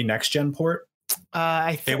 3 next gen port?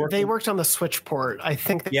 I think they worked on the Switch port. I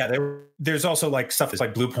think. There's also like stuff that's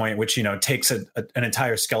like Blue Point, which takes an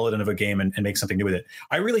entire skeleton of a game and makes something new with it.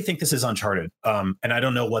 I really think this is Uncharted, and I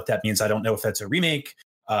don't know what that means. I don't know if that's a remake,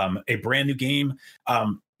 a brand new game.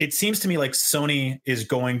 It seems to me like Sony is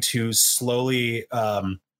going to slowly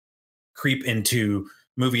creep into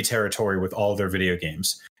movie territory with all of their video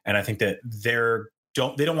games, and I think that they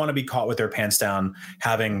don't want to be caught with their pants down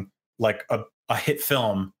having like a hit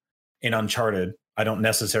film in Uncharted. I don't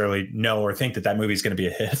necessarily know or think that movie is going to be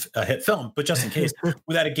a hit film, but just in case,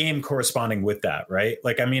 without a game corresponding with that, right?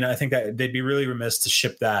 Like, I mean, I think that they'd be really remiss to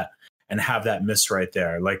ship that and have that miss right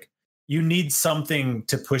there. Like, you need something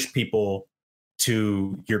to push people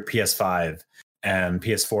to your PS5 and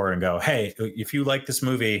PS4 and go, hey, if you like this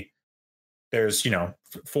movie, there's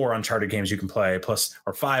 4 Uncharted games you can play,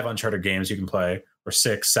 or 5 Uncharted games you can play, or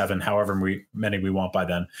 6, 7, however many we want by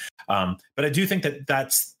then. But I do think that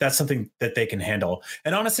that's something that they can handle.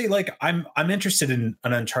 And honestly, like I'm interested in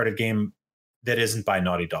an Uncharted game that isn't by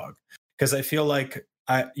Naughty Dog, because I feel like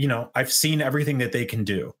I've seen everything that they can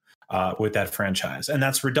do with that franchise, and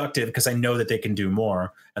that's reductive because I know that they can do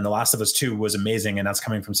more. And The Last of Us 2 was amazing, and that's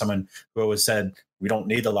coming from someone who always said we don't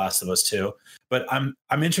need The Last of Us 2. But I'm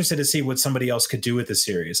interested to see what somebody else could do with the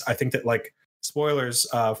series. I think that like spoilers,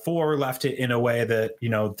 4 left it in a way that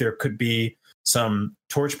there could be some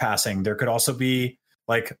torch passing. There could also be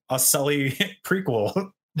like a Sully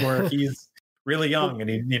prequel where he's really young and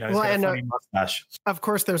he's got a funny mustache. Of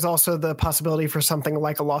course, there's also the possibility for something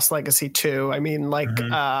like a Lost Legacy 2. I mean, like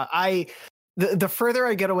the further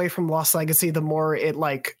I get away from Lost Legacy, the more it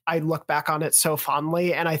like I look back on it so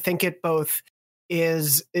fondly, and I think it both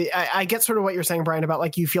is I get sort of what you're saying, Brian, about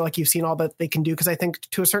like you feel like you've seen all that they can do, because I think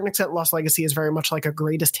to a certain extent Lost Legacy is very much like a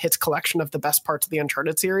greatest hits collection of the best parts of the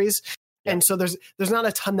Uncharted series. Yeah. And so there's not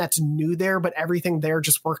a ton that's new there, but everything there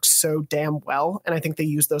just works so damn well. And I think they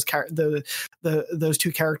use those those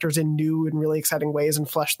two characters in new and really exciting ways and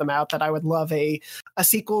flesh them out, that I would love a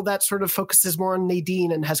sequel that sort of focuses more on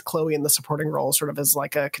Nadine and has Chloe in the supporting role, sort of as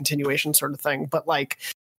like a continuation sort of thing. But like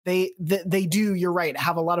they do, you're right,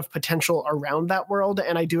 have a lot of potential around that world.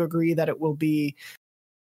 And I do agree that it will be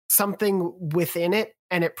something within it.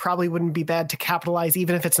 And it probably wouldn't be bad to capitalize,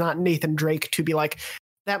 even if it's not Nathan Drake, to be like,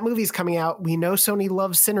 that movie's coming out. We know Sony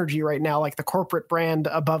loves Synergy right now, like the corporate brand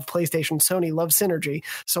above PlayStation. Sony loves Synergy.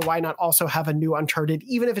 So why not also have a new Uncharted,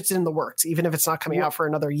 even if it's in the works, even if it's not coming out for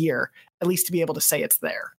another year, at least to be able to say it's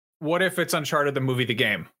there. What if it's Uncharted, the movie, the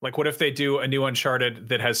game? Like, what if they do a new Uncharted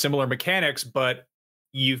that has similar mechanics, but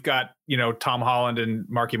you've got, Tom Holland and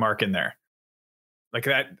Marky Mark in there? Like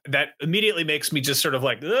that immediately makes me just sort of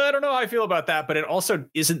like, I don't know how I feel about that, but it also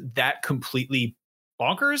isn't that completely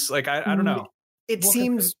bonkers. Like, I don't know. It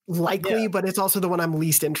seems likely, but it's also the one I'm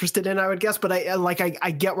least interested in, I would guess. But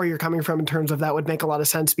I get where you're coming from in terms of that would make a lot of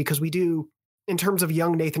sense, because we do, in terms of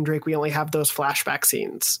young Nathan Drake, we only have those flashback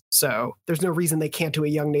scenes. So there's no reason they can't do a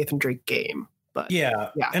young Nathan Drake game. But yeah.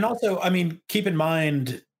 And also, I mean, keep in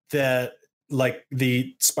mind that like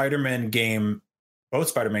the Spider-Man game, both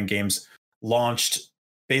Spider-Man games launched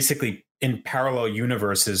basically in parallel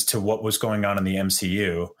universes to what was going on in the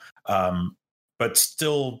MCU, but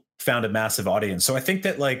still found a massive audience. So I think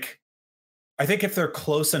that if they're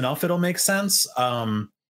close enough, it'll make sense.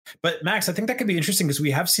 But Max, I think that could be interesting, because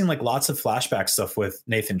we have seen like lots of flashback stuff with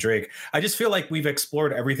Nathan Drake. I just feel like we've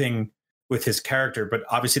explored everything with his character, but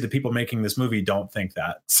obviously the people making this movie don't think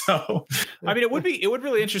that. So, I mean, it would be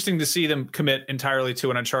really interesting to see them commit entirely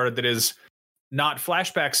to an Uncharted that is not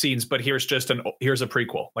flashback scenes, but here's a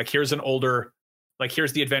prequel. Like here's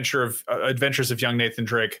the adventures of young Nathan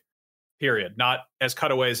Drake. Period. Not as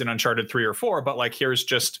cutaways in Uncharted 3 or 4, but like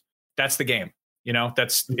that's the game.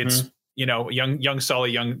 It's young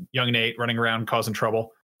Sully, young Nate running around causing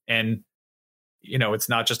trouble, and it's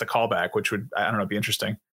not just a callback, which would, I don't know, be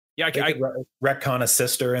interesting. Yeah, I retcon a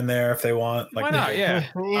sister in there if they want. Like, why not? Yeah.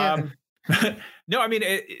 No, I mean,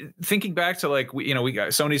 thinking back to like we got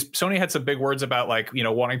Sony had some big words about like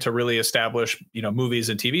wanting to really establish movies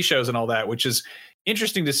and TV shows and all that, which is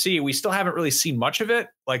interesting to see. We still haven't really seen much of it.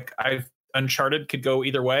 Like Uncharted could go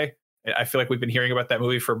either way. I feel like we've been hearing about that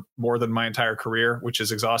movie for more than my entire career, which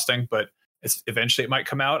is exhausting, but eventually it might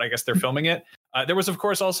come out. I guess they're filming it. There was, of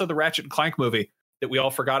course, also the Ratchet and Clank movie that we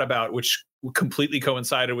all forgot about, which completely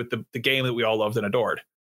coincided with the game that we all loved and adored.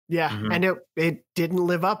 Yeah. Mm-hmm. And it didn't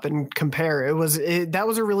live up and compare. That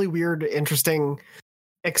was a really weird, interesting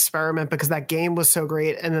experiment, because that game was so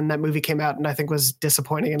great, and then that movie came out and I think was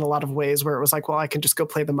disappointing in a lot of ways, where it was like, well, I can just go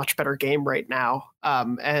play the much better game right now.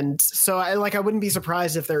 And so I wouldn't be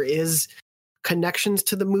surprised if there is connections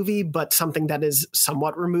to the movie, but something that is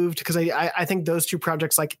somewhat removed, because I think those two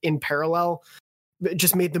projects, like in parallel,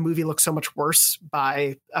 just made the movie look so much worse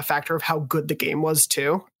by a factor of how good the game was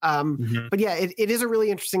too. But yeah, it is a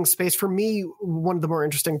really interesting space. For me, one of the more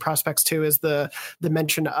interesting prospects too is the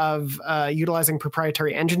mention of utilizing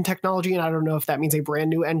proprietary engine technology. And I don't know if that means a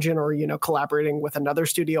brand new engine or, collaborating with another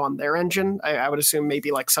studio on their engine. I would assume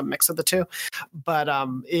maybe like some mix of the two. But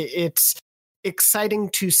it's exciting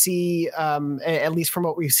to see, at least from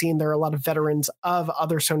what we've seen. There are a lot of veterans of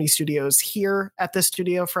other Sony studios here at this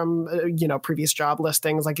studio from previous job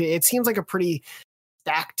listings. Like it seems like a pretty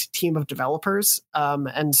stacked team of developers,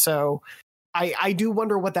 and so I do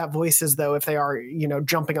wonder what that voice is, though, if they are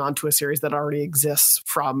jumping onto a series that already exists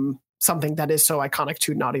from something that is so iconic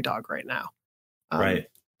to Naughty Dog right now. Right.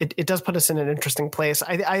 It does put us in an interesting place.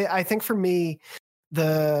 I think for me,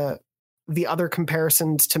 the other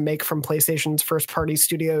comparisons to make from PlayStation's first party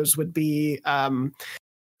studios would be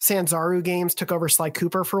Sanzaru Games took over Sly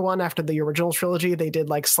Cooper for one after the original trilogy. They did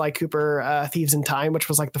like Sly Cooper Thieves in Time, which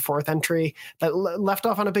was like the fourth entry that left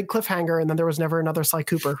off on a big cliffhanger, and then there was never another Sly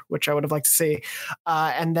Cooper, which I would have liked to see.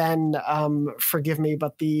 And then forgive me,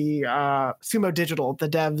 but the Sumo Digital, the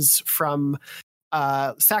devs from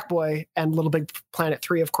Sackboy and Little Big Planet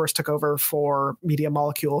 3, of course, took over for Media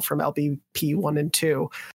Molecule from LBP 1 and 2.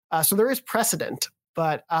 So there is precedent,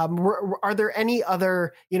 but are there any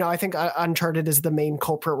other, I think Uncharted is the main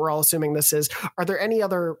culprit. We're all assuming this is. Are there any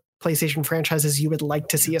other PlayStation franchises you would like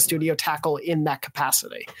to see a studio tackle in that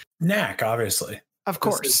capacity? Knack, obviously. Of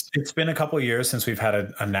course. It's been a couple of years since we've had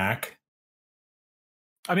a Knack.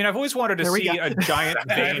 I mean, I've always wanted to see a giant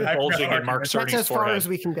vein bulging in Mark Cerny's forehead. That's as far as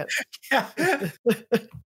we can get. Yeah.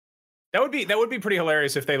 That would be pretty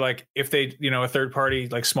hilarious if they a third party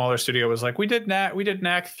like smaller studio was like, we did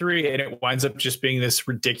Knack 3, and it winds up just being this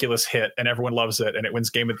ridiculous hit and everyone loves it and it wins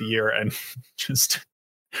Game of the Year and just.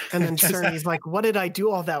 And then Cerny's like, what did I do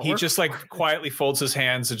all that work? He just like quietly folds his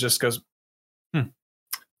hands and just goes,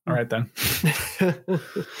 all right then.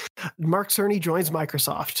 Mark Cerny joins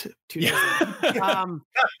Microsoft 2 days later.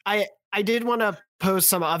 I did want to pose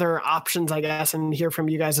some other options, I guess, and hear from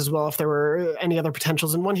you guys as well if there were any other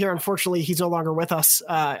potentials. And one here, unfortunately, he's no longer with us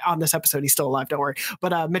on this episode. He's still alive, don't worry.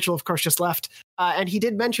 But Mitchell, of course, just left. And he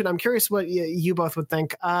did mention, I'm curious what you both would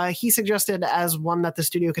think. He suggested as one that the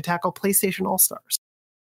studio could tackle, PlayStation All-Stars.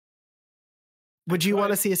 Would you want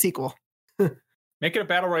to see a sequel? Make it a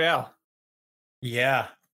battle royale. Yeah,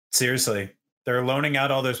 seriously. They're loaning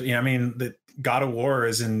out all those, the God of War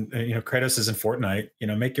is in, Kratos is in Fortnite,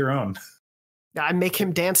 make your own. I make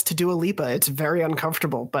him dance to Dua Lipa. It's very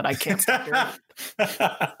uncomfortable, but I can't stop doing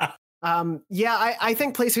it. I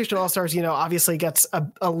think PlayStation All-Stars, obviously gets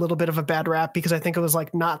a little bit of a bad rap because I think it was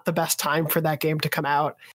like not the best time for that game to come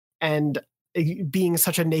out and being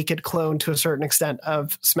such a naked clone to a certain extent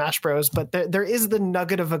of Smash Bros. But there is the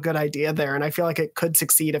nugget of a good idea there. And I feel like it could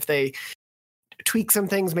succeed if they tweak some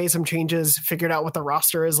things, made some changes, figured out what the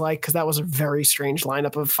roster is like, because that was a very strange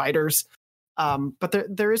lineup of fighters. But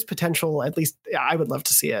there is potential. At least I would love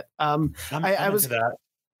to see it.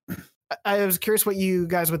 I was curious what you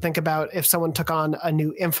guys would think about if someone took on a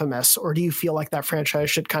new Infamous, or do you feel like that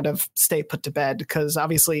franchise should kind of stay put to bed? Because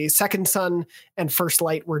obviously Second Son and First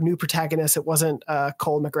Light were new protagonists. It wasn't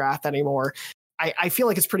Cole McGrath anymore. I feel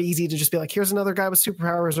like it's pretty easy to just be like, here's another guy with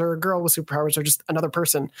superpowers or a girl with superpowers or just another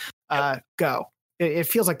person. Go. It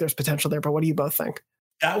feels like there's potential there, but what do you both think?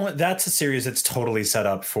 That's a series that's totally set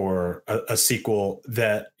up for a sequel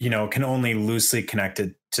that, can only loosely connect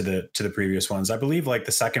it to the previous ones. I believe like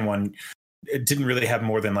the second one, it didn't really have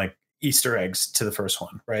more than like Easter eggs to the first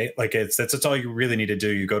one, right? Like that's all you really need to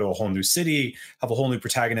do. You go to a whole new city, have a whole new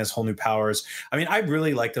protagonist, whole new powers. I mean, I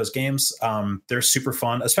really like those games. They're super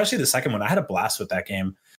fun, especially the second one. I had a blast with that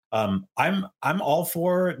game. I'm all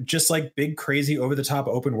for just like big, crazy, over the top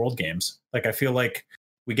open world games. Like I feel like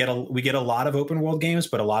we get a lot of open world games,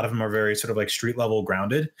 but a lot of them are very sort of like street level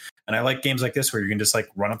grounded. And I like games like this where you can just like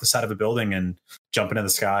run up the side of a building and jump into the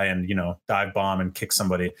sky and, dive bomb and kick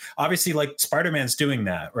somebody. Obviously, like Spider-Man's doing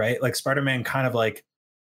that, right? Like Spider-Man kind of like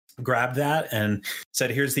grabbed that and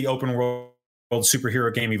said, here's the open world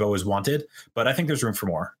superhero game you've always wanted. But I think there's room for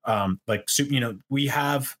more. We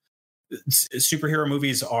have superhero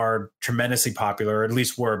movies are tremendously popular, at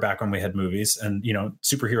least were back when we had movies, and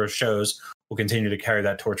superhero shows will continue to carry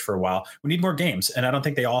that torch for a while. We need more games, and I don't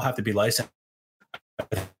think they all have to be licensed.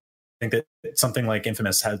 I think that something like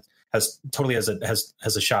Infamous has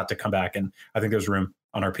a shot to come back, and I think there's room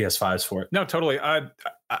on our PS5s for it. No, totally.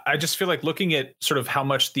 I just feel like looking at sort of how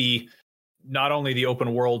much not only the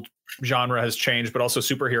open world genre has changed, but also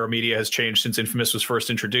superhero media has changed since Infamous was first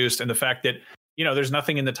introduced, and the fact that there's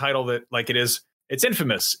nothing in the title that like it's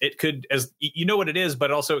Infamous. It could, as what it is, but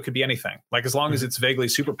also it could be anything. Like as long as it's vaguely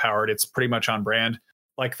superpowered, it's pretty much on brand,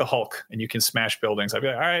 like the Hulk, and you can smash buildings. I'd be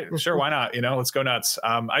like, all right, sure, why not? Let's go nuts.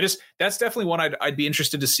 That's definitely one I'd be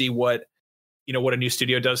interested to see what a new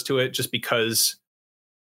studio does to it, just because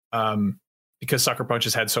Sucker Punch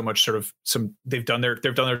has had so much they've done their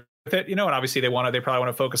with it, and obviously they probably want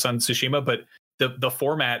to focus on Tsushima, but the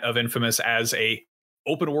format of Infamous as a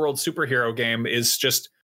open world superhero game is just,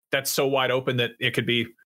 that's so wide open that it could be,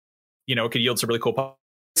 it could yield some really cool.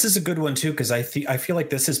 This is a good one too, because I feel like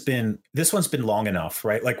this one's been long enough,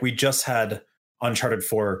 right? Like we just had Uncharted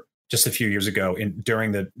 4 just a few years ago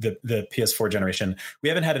during the PS4 generation. We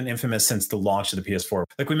haven't had an Infamous since the launch of the PS4.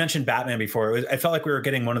 Like we mentioned Batman before, I felt like we were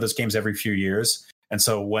getting one of those games every few years, and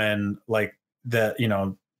so when like that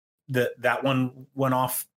one went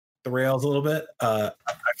off the rails a little bit, I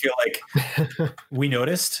feel like we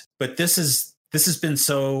noticed. But it's been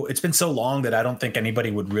so long that I don't think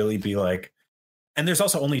anybody would really be like. And there's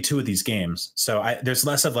also only 2 of these games, so there's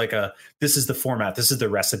less of like this is the format, this is the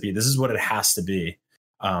recipe, this is what it has to be.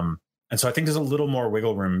 And so I think there's a little more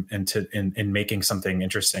wiggle room in making something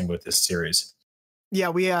interesting with this series. Yeah,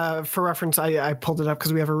 we for reference, I pulled it up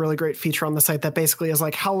because we have a really great feature on the site that basically is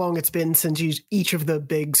like how long it's been since each of the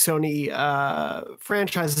big Sony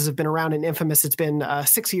franchises have been around. In Infamous, it's been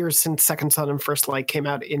 6 years since Second Son and First Light came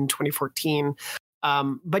out in 2014.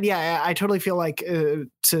 But yeah, I totally feel like,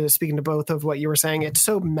 speaking to both of what you were saying, it's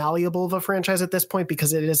so malleable of a franchise at this point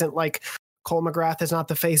because it isn't like Cole McGrath is not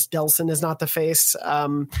the face, Delson is not the face.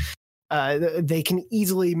 They can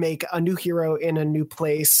easily make a new hero in a new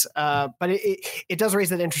place. But it does raise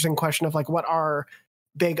that interesting question of like, what are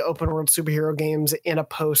big open world superhero games in a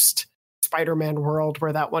post Spider-Man world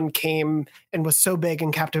where that one came and was so big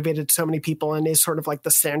and captivated so many people and is sort of like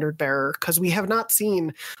the standard bearer. Because we have not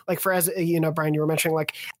seen, like, for, as you know, Brian, you were mentioning,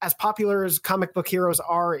 like, as popular as comic book heroes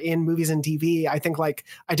are in movies and TV, I think, like,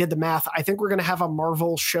 I did the math, I think we're going to have a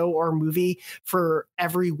Marvel show or movie for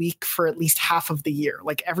every week for at least half of the year.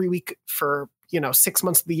 Like, every week for 6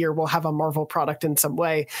 months of the year, we'll have a Marvel product in some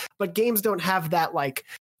way. But games don't have that, like,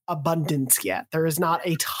 abundance yet. There is not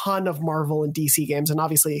a ton of Marvel and DC games, and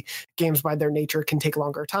obviously games by their nature can take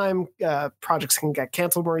longer time. Projects can get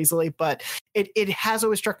canceled more easily, but it has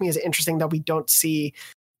always struck me as interesting that we don't see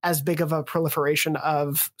as big of a proliferation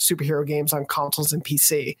of superhero games on consoles and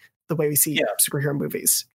PC the way we see superhero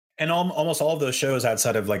movies. And almost all of those shows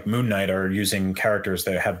outside of like Moon Knight are using characters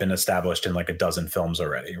that have been established in like a dozen films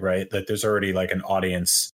already, right? That there's already like an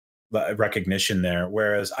audience recognition there.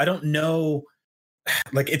 Whereas I don't know,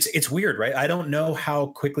 like it's weird, right? I don't know how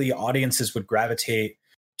quickly audiences would gravitate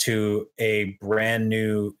to a brand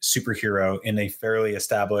new superhero in a fairly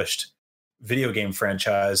established video game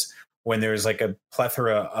franchise when there's like a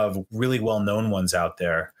plethora of really well-known ones out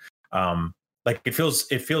there. Like it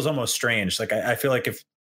feels almost strange. Like I feel like if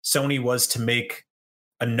Sony was to make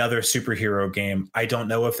another superhero game, I don't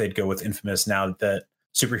know if they'd go with Infamous now that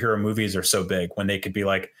superhero movies are so big, when they could be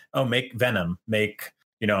like, oh, make Venom, make,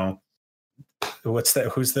 what's that?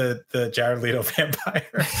 Who's the Jared Leto vampire?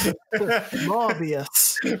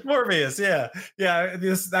 Morbius. Yeah.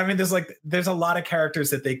 There's a lot of characters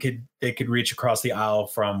that they could reach across the aisle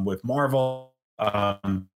from with Marvel,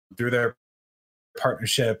 through their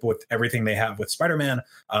partnership with everything they have with Spider-Man.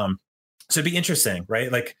 So it'd be interesting, right?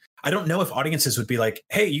 Like, I don't know if audiences would be like,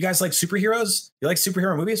 hey, you guys like superheroes? You like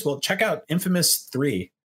superhero movies? Well, check out Infamous 3,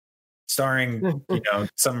 starring,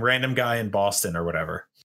 some random guy in Boston or whatever.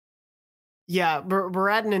 Yeah, we're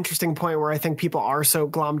at an interesting point where I think people are so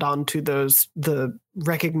glommed onto the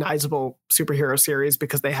recognizable superhero series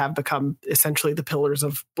because they have become essentially the pillars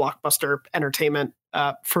of blockbuster entertainment,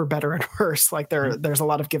 for better and worse. Like there's a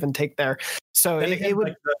lot of give and take there. So it would.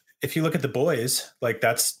 Like if you look at The Boys, like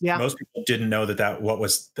most people didn't know that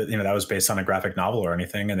was based on a graphic novel or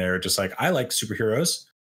anything, and they're just like, I like superheroes.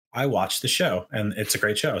 I watched the show, and it's a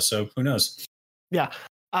great show. So who knows? Yeah.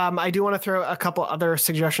 I do want to throw a couple other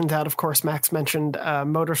suggestions out. Of course, Max mentioned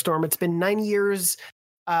MotorStorm. It's been 9 years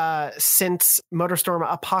since MotorStorm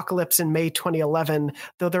Apocalypse in May 2011,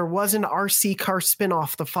 though there was an RC car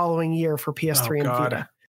spinoff the following year for PS3 and Vita.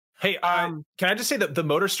 Hey, can I just say that the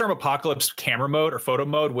MotorStorm Apocalypse camera mode or photo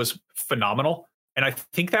mode was phenomenal, and I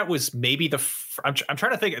think that was maybe I'm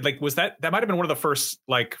trying to think, like, was that might have been one of the first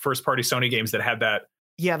party Sony games that had that.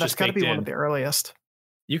 Yeah, that's got to be one of the earliest.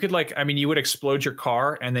 You could you would explode your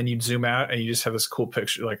car and then you'd zoom out and you just have this cool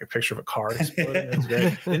picture, like a picture of a car exploding. That's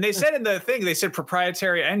great. And they said in the thing,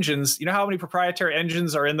 proprietary engines. You know how many proprietary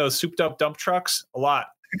engines are in those souped up dump trucks? A lot.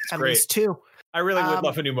 It's At great. least 2. I really would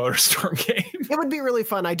love a new MotorStorm game. It would be really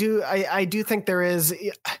fun. I do think there is.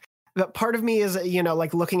 But part of me is,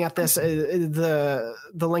 like looking at this, the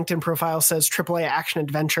LinkedIn profile says AAA action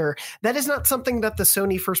adventure. That is not something that the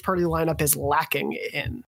Sony first party lineup is lacking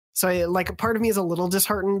in. So part of me is a little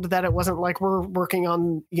disheartened that it wasn't like we're working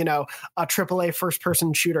on, a AAA first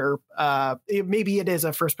person shooter. Maybe it is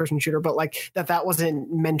a first person shooter, but like that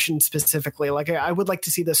wasn't mentioned specifically. Like I would like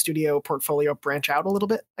to see the studio portfolio branch out a little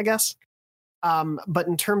bit, I guess. But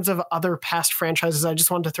in terms of other past franchises, I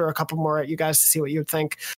just wanted to throw a couple more at you guys to see what you would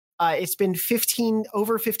think. It's been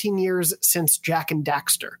over 15 years since Jak and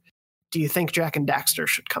Daxter. Do you think Jak and Daxter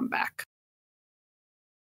should come back?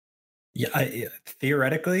 Yeah,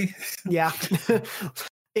 theoretically. Yeah.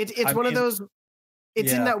 It's one of those,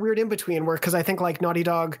 it's in that weird in between where, because I think like Naughty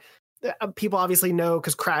Dog, people obviously know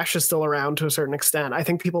because Crash is still around to a certain extent. I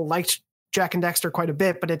think people liked Jak and Daxter quite a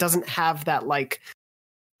bit, but it doesn't have that like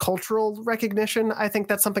cultural recognition. I think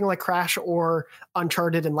that's something like Crash or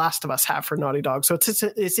Uncharted and Last of Us have for Naughty Dog. So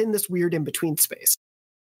it's in this weird in between space.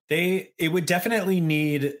 It would definitely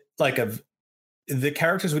need the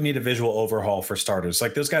characters would need a visual overhaul for starters.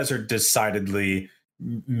 Like those guys are decidedly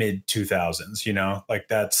mid 2000s, like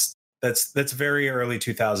that's very early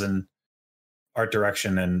 2000 art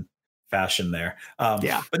direction and fashion there.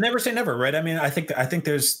 But never say never, right? I mean, I think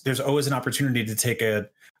there's always an opportunity to take a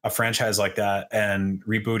franchise like that and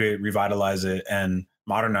reboot it, revitalize it, and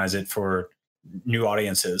modernize it for new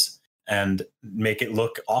audiences and make it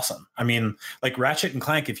look awesome. I mean, like Ratchet and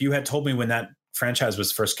Clank, if you had told me when that franchise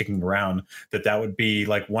was first kicking around that would be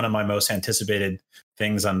like one of my most anticipated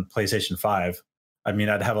things on PlayStation 5, I mean,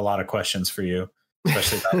 I'd have a lot of questions for you,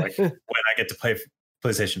 especially about like when I get to play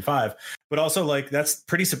PlayStation 5. But also like that's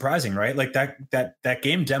pretty surprising, right? Like that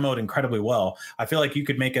game demoed incredibly well. I feel like you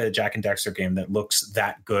could make a Jak and Daxter game that looks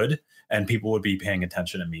that good and people would be paying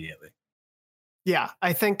attention immediately. Yeah,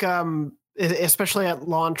 I think especially at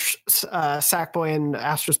launch, Sackboy and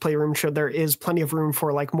Astra's Playroom showed there is plenty of room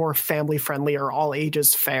for like more family friendly or all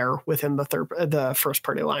ages fare within the first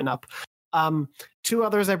party lineup. Two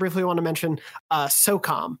others I briefly want to mention,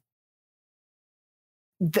 SOCOM.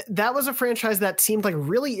 That was a franchise that seemed like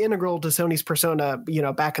really integral to Sony's persona,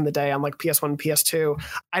 back in the day on like PS1 and PS2.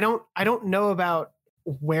 I don't know about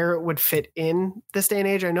where it would fit in this day and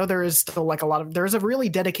age. I know there is still like there's a really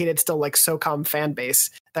dedicated still like SOCOM fan base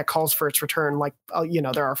that calls for its return, like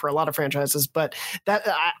there are for a lot of franchises, but that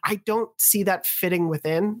I don't see that fitting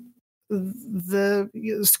within the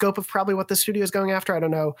scope of probably what the studio is going after. I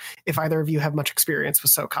don't know if either of you have much experience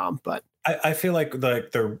with SOCOM, but I feel like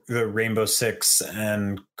the Rainbow Six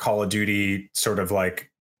and Call of Duty sort of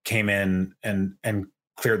like came in and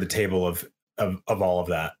cleared the table of all of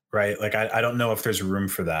that, right? Like I don't know if there's room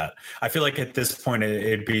for that. I feel like at this point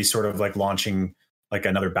it'd be sort of like launching like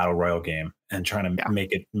another battle royale game and trying to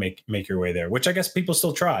make your way there, which I guess people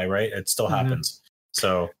still try, right? It still happens.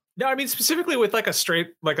 So no, I mean specifically with like a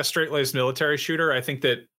straight-laced military shooter, I think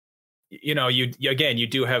that you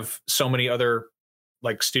do have so many other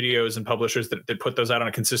like studios and publishers that put those out on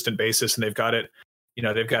a consistent basis, and they've got it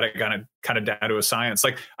kind of down to a science.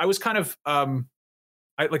 Like I was kind of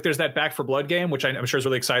there's that Back 4 Blood game, which I'm sure is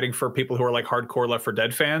really exciting for people who are like hardcore Left 4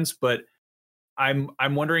 Dead fans, but I'm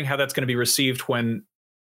wondering how that's going to be received when,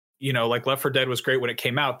 like Left 4 Dead was great when it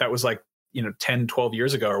came out. That was like, 10, 12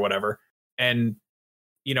 years ago or whatever. And,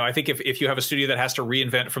 I think if you have a studio that has to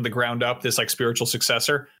reinvent from the ground up this like spiritual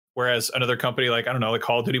successor, whereas another company like, I don't know, like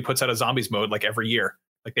Call of Duty puts out a zombies mode like every year,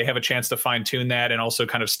 like they have a chance to fine tune that and also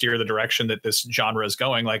kind of steer the direction that this genre is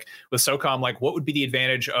going. Like with SOCOM, like what would be the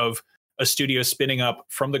advantage of a studio spinning up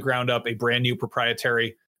from the ground up a brand new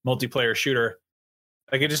proprietary multiplayer shooter?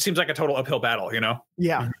 Like it just seems like a total uphill battle,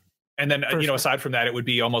 Yeah. And then aside from that, it would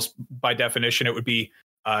be almost by definition, it would be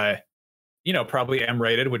probably M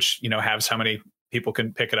rated, which has how many people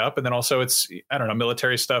can pick it up. And then also it's, I don't know,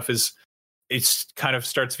 military stuff it's kind of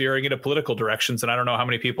starts veering into political directions, and I don't know how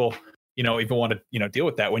many people even want to deal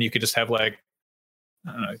with that when you could just have like,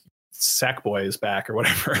 I don't know, Sackboy is back or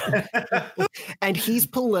whatever. And he's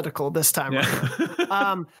political this time.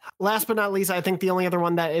 Yeah. Last but not least, I think the only other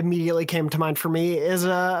one that immediately came to mind for me is,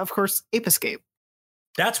 of course, Ape Escape.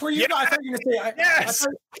 That's where you go. I thought you were going to say, yes.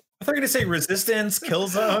 I thought you were going to say Resistance,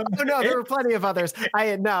 Killzone. Oh no, there were plenty of others.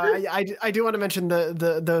 I do want to mention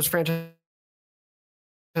those franchises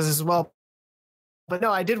as well. But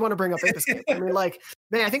no, I did want to bring up Ape Escape. I mean, like,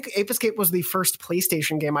 man, I think Ape Escape was the first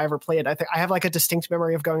PlayStation game I ever played. I think I have like a distinct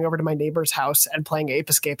memory of going over to my neighbor's house and playing Ape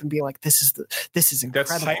Escape and being like, "This is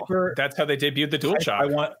incredible." That's how they debuted the DualShock. I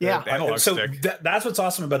want, yeah. Analog stick. That's what's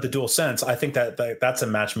awesome about the DualSense. I think that's a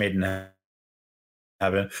match made in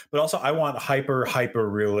heaven. But also, I want hyper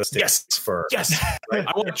realistic. Yes,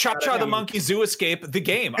 I want Cha-Cha the Monkey Zoo Escape, the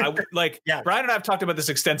game. I like. Yeah. Brian and I have talked about this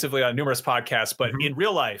extensively on numerous podcasts, but in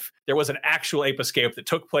real life, there was an actual Ape Escape that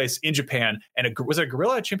took place in Japan, and was it a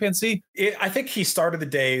gorilla, a chimpanzee? I think he started the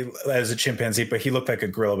day as a chimpanzee, but he looked like a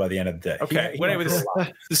gorilla by the end of the day. Okay. Anyway,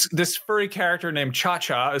 this furry character named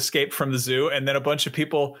Cha-Cha escaped from the zoo, and then a bunch of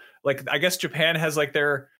people, like I guess Japan has like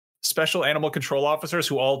their special animal control officers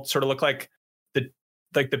who all sort of look like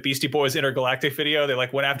the Beastie Boys Intergalactic video. They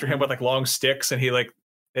like went after him with like long sticks, and they'd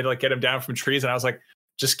like get him down from trees. And I was like,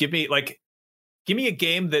 just give me a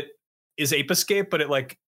game that is Ape Escape, but it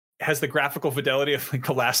like has the graphical fidelity of like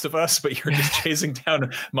The Last of Us, but you're just chasing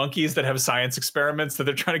down monkeys that have science experiments that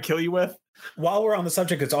they're trying to kill you with. While we're on the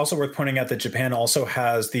subject, it's also worth pointing out that Japan also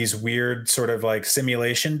has these weird sort of like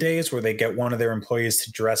simulation days where they get one of their employees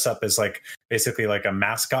to dress up as like basically like a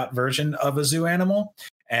mascot version of a zoo animal.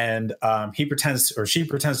 And he pretends or she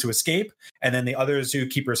pretends to escape, and then the other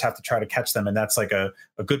zookeepers have to try to catch them. And that's like a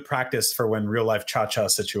good practice for when real life Cha-Cha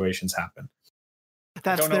situations happen.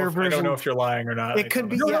 That's their version. I don't know if you're lying or not. It could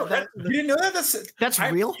be. No, you didn't know that? That's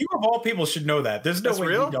real? You of all people should know that. There's no way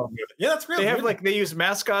real? you don't know that. Yeah, that's real. They have they use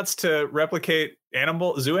mascots to replicate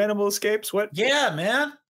zoo animal escapes. What? Yeah,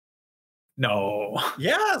 man. No.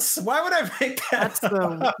 Yes. Why would I make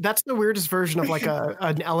that? That's the weirdest version of like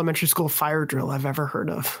an elementary school fire drill I've ever heard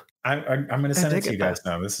of. I'm going to send it to you guys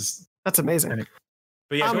now. That's amazing.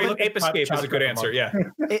 But yeah, Ape Escape is a good answer. Yeah.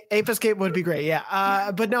 Ape Escape would be great.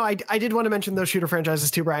 Yeah. But no, I did want to mention those shooter franchises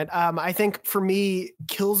too, Brian. I think for me,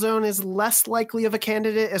 Killzone is less likely of a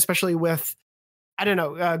candidate, especially with, I don't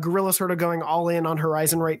know, Guerrilla sort of going all in on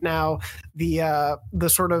Horizon right now. The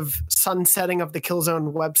sort of sunsetting of the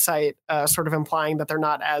Killzone website sort of implying that they're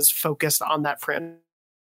not as focused on that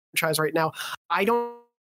franchise right now. I don't.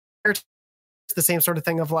 It's the same sort of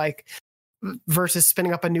thing of like, versus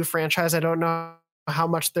spinning up a new franchise. I don't know how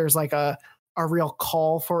much there's like a real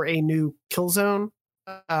call for a new Killzone.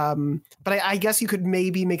 But I guess you could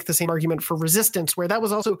maybe make the same argument for Resistance, where that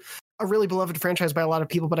was also a really beloved franchise by a lot of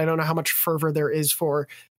people, but I don't know how much fervor there is for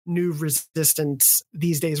new Resistance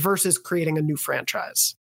these days versus creating a new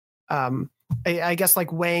franchise. I guess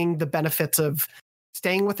like weighing the benefits of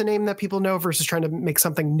staying with a name that people know versus trying to make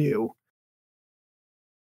something new.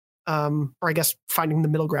 Or I guess finding the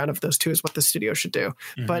middle ground of those two is what the studio should do.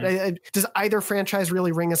 Mm-hmm. But does either franchise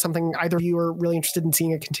really ring as something either of you are really interested in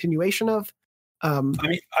seeing a continuation of? I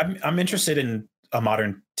mean, I'm interested in a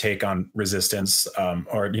modern take on Resistance,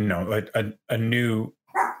 or a new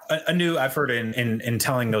effort in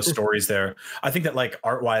telling those stories. There, I think that like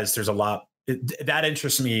art wise, there's a lot that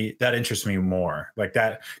interests me. That interests me more, like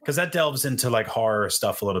that, because that delves into like horror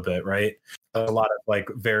stuff a little bit, right? A lot of like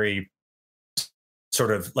very sort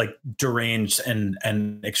of like deranged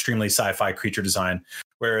and extremely sci-fi creature design,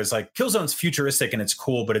 whereas like Killzone's futuristic and it's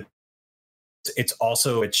cool, but it's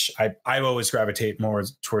also I always gravitate more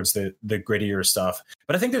towards the grittier stuff.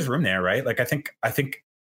 But I think there's room there, right? Like I think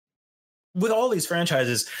with all these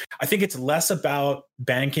franchises, I think it's less about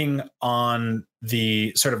banking on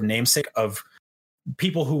the sort of namesake of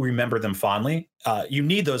people who remember them fondly. You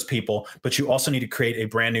need those people, but you also need to create a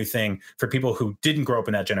brand new thing for people who didn't grow up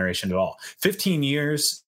in that generation at all. 15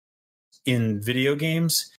 years in video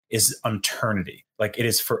games is eternity. Like it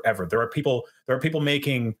is forever. There are people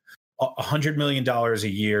making $100 million a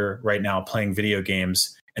year right now playing video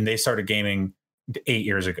games, and they started gaming 8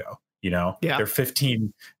 years ago. Yeah. They're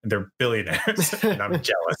 15 and they're billionaires. And I'm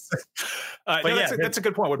jealous. That's a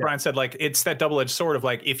good point. What Brian said, like it's that double-edged sword of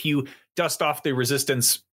like, if you dust off the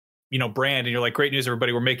Resistance, brand, and you're like, great news,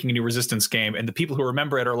 everybody, we're making a new Resistance game. And the people who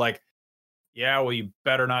remember it are like, yeah, well, you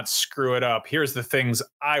better not screw it up. Here's the things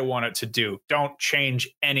I want it to do. Don't change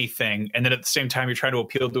anything. And then at the same time, you're trying to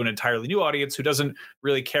appeal to an entirely new audience who doesn't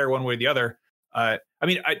really care one way or the other.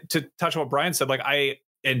 To touch on what Brian said,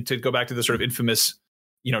 and to go back to the sort of infamous,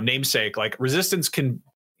 namesake, like Resistance can,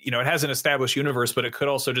 it has an established universe, but it could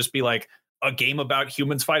also just be like a game about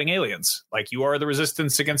humans fighting aliens. Like you are the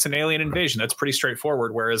Resistance against an alien invasion. That's pretty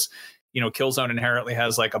straightforward. Whereas, Killzone inherently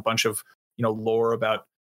has like a bunch of, lore about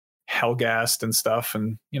Helghast and stuff,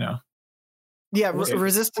 and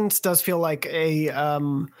Resistance does feel like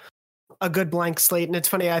a good blank slate. And it's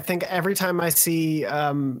funny, I think every time I see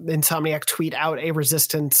Insomniac tweet out a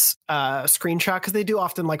Resistance screenshot, because they do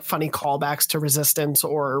often like funny callbacks to Resistance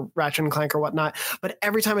or Ratchet and Clank or whatnot, but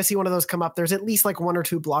every time I see one of those come up, there's at least like one or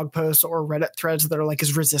two blog posts or Reddit threads that are like,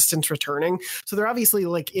 is Resistance returning? So there obviously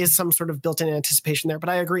like is some sort of built-in anticipation there. But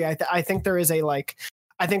I agree, I think there is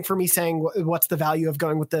I think for me saying what's the value of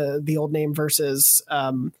going with the old name versus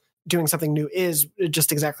doing something new is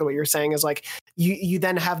just exactly what you're saying, is like you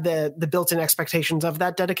then have the built-in expectations of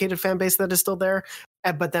that dedicated fan base that is still there,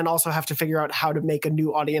 but then also have to figure out how to make a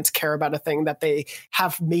new audience care about a thing that they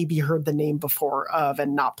have maybe heard the name before of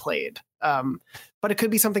and not played. But it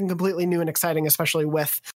could be something completely new and exciting, especially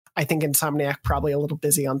with, I think, Insomniac probably a little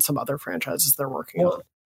busy on some other franchises they're working on.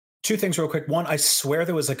 Two things real quick. One, I swear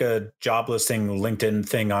there was like a job listing LinkedIn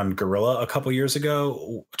thing on Guerrilla a couple years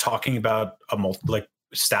ago talking about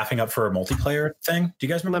staffing up for a multiplayer thing. Do you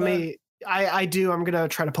guys remember that? I do. I'm going to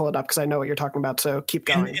try to pull it up because I know what you're talking about. So keep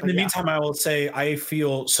going. In the meantime, I will say I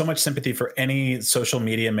feel so much sympathy for any social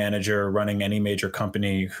media manager running any major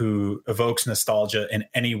company who evokes nostalgia in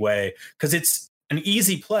any way, because it's an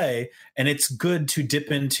easy play and it's good to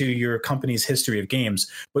dip into your company's history of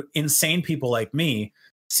games. But insane people like me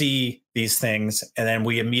see these things and then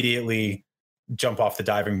we immediately jump off the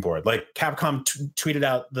diving board. Like Capcom tweeted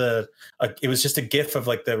out it was just a gif of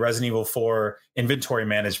like the Resident Evil 4 inventory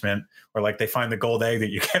management, where like they find the gold egg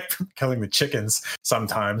that you get from killing the chickens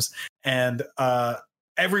sometimes, and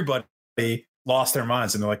everybody lost their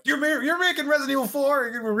minds and they're like, you're making Resident Evil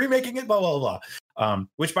 4, you're remaking it, blah blah blah.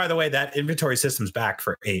 Which, by the way, that inventory system's back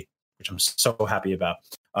for 8, which I'm so happy about.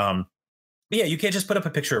 But yeah, you can't just put up a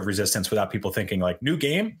picture of Resistance without people thinking like new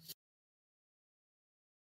game.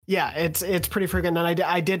 Yeah, it's pretty freaking. And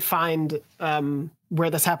I did find where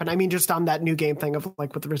this happened. I mean, just on that new game thing of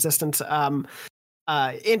like with the Resistance.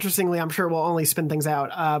 Interestingly, I'm sure we'll only spin things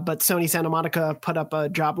out. But Sony Santa Monica put up a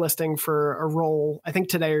job listing for a role, I think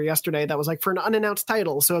today or yesterday, that was like for an unannounced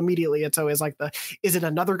title. So immediately it's always like is it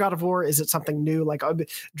another God of War? Is it something new? Like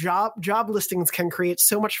job listings can create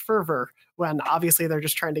so much fervor when obviously they're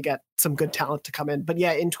just trying to get some good talent to come in. But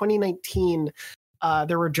yeah, in 2019,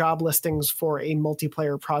 there were job listings for a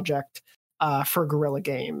multiplayer project for Guerrilla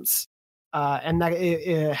Games. And that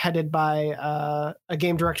headed by a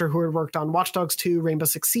game director who had worked on Watch Dogs 2, Rainbow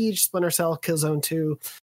Six Siege, Splinter Cell, Killzone 2,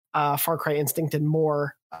 Far Cry Instinct and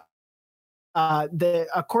more.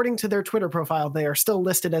 According to their Twitter profile, they are still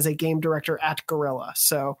listed as a game director at Guerrilla.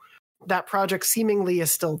 So that project seemingly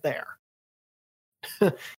is still there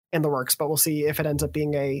in the works, but we'll see if it ends up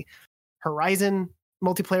being a Horizon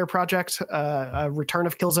multiplayer project, a return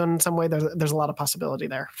of Killzone in some way. There's a lot of possibility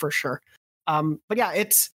there for sure. But yeah,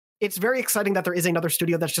 it's very exciting that there is another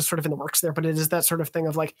studio that's just sort of in the works there, but it is that sort of thing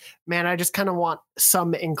of like, man, I just kind of want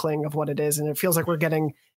some inkling of what it is. And it feels like we're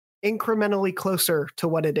getting incrementally closer to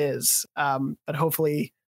what it is. But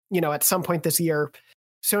hopefully, at some point this year,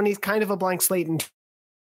 Sony's kind of a blank slate in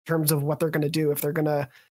terms of what they're going to do. If they're going to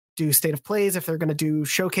do state of plays, if they're going to do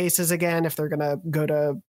showcases again, if they're going to go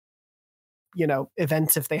to,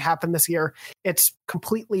 events, if they happen this year, it's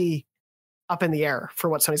completely up in the air for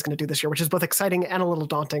what Sony's going to do this year, which is both exciting and a little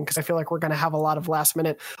daunting because I feel like we're going to have a lot of last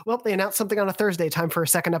minute, well, they announced something on a Thursday, time for a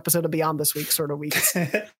second episode of Beyond this week sort of weeks.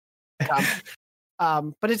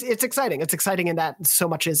 But it's exciting. It's exciting in that so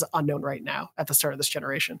much is unknown right now at the start of this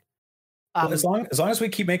generation. Well, as long as we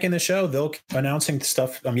keep making the show, they'll keep announcing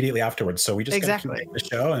stuff immediately afterwards. So we just gotta keep making the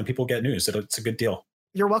show and people get news. It's a good deal.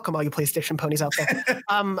 You're welcome, all you PlayStation ponies out there.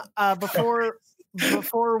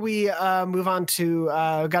 Before we move on to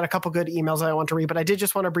got a couple good emails I want to read, but I did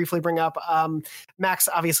just want to briefly bring up Max,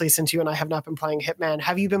 obviously, since you and I have not been playing Hitman,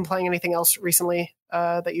 have you been playing anything else recently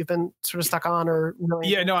that you've been sort of stuck on or really?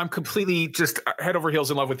 Yeah, no, I'm completely just head over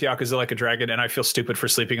heels in love with Yakuza Like a Dragon, and I feel stupid for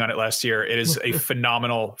sleeping on it last year. It is a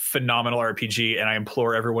phenomenal RPG, and I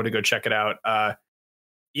implore everyone to go check it out. I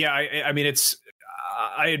mean,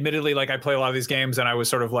 I admittedly, like, I play a lot of these games and I was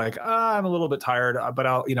sort of like, I'm a little bit tired, but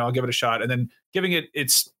I'll give it a shot. And then giving it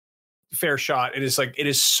its fair shot, it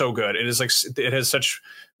is so good. It is like, it has such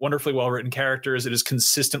wonderfully well-written characters. It is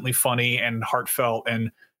consistently funny and heartfelt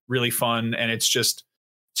and really fun. And it's just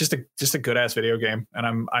a good ass video game.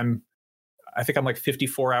 And I think I'm like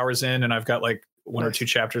 54 hours in and I've got like one or two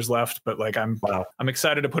chapters left, but like, I'm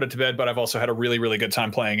excited to put it to bed, but I've also had a really, really good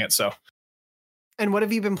time playing it. So. And what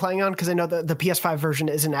have you been playing on? Because I know the PS5 version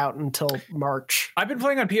isn't out until March. I've been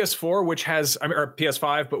playing on PS4, which has, or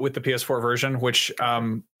PS5, but with the PS4 version, which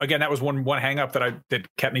again, that was one hang up that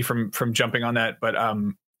kept me from jumping on that. But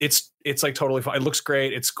it's like totally fine. It looks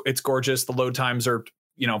great. It's gorgeous. The load times are,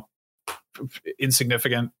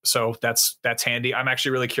 insignificant. So that's handy. I'm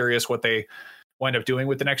actually really curious what they wind up doing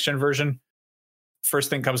with the next gen version.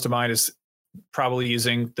 First thing comes to mind is probably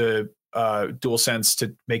using the DualSense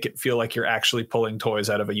to make it feel like you're actually pulling toys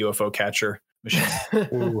out of a UFO catcher machine.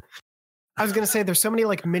 I was going to say there's so many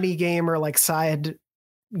like mini game or like side,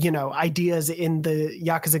 ideas in the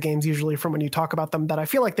Yakuza games usually from when you talk about them that I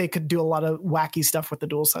feel like they could do a lot of wacky stuff with the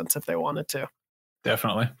DualSense if they wanted to.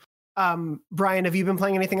 Definitely. Brian, have you been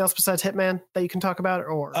playing anything else besides Hitman that you can talk about,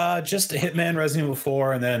 or just Hitman, Resident Evil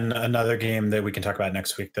 4, and then another game that we can talk about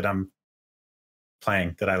next week that I'm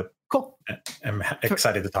playing that I I'm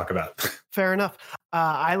excited to talk about. Fair enough.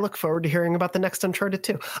 I look forward to hearing about the next Uncharted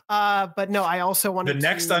 2. But no, I also wanted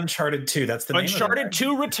next Uncharted 2. That's the Uncharted name of it.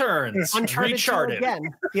 2 returns. Uncharted 2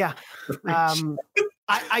 again. Yeah.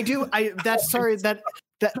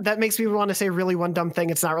 That makes me want to say really one dumb thing.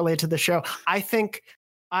 It's not related to the show. I think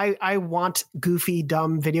I want goofy,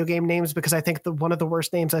 dumb video game names because I think one of the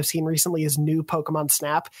worst names I've seen recently is New Pokemon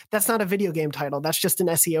Snap. That's not a video game title. That's just an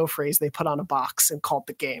SEO phrase they put on a box and called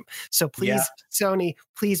the game. So please, Sony,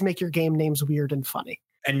 please make your game names weird and funny.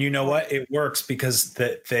 And you know what? It works because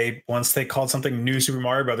once they called something New Super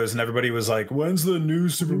Mario Brothers and everybody was like, when's the new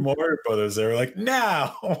Super Mario Brothers? They were like,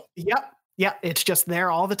 now. Yep. Yeah, it's just there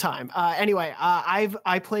all the time. Anyway,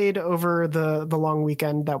 I played over the long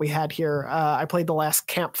weekend that we had here. I played The Last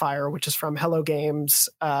Campfire, which is from Hello Games.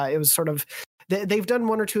 It was sort of they've done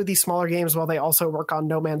one or two of these smaller games while they also work on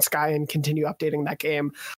No Man's Sky and continue updating that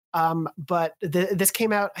game. But this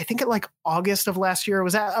came out, I think, at like August of last year. It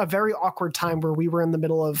was at a very awkward time where we were in the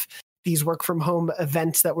middle of these work from home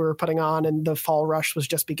events that we were putting on, and the fall rush was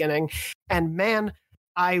just beginning. And man,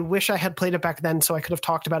 I wish I had played it back then so I could have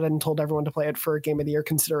talked about it and told everyone to play it for a Game of the Year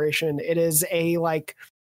consideration. It is a like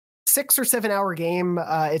 6 or 7 hour game.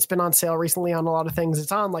 It's been on sale recently on a lot of things.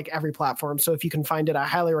 It's on like every platform. So if you can find it, I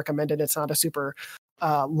highly recommend it. It's not a super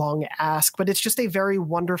long ask, but it's just a very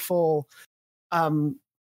wonderful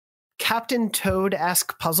Captain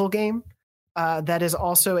Toad-esque puzzle game that is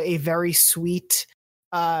also a very sweet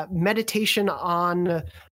meditation on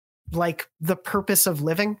like the purpose of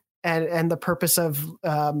living. And the purpose of,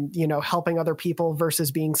 helping other people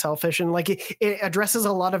versus being selfish. And like it addresses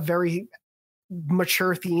a lot of very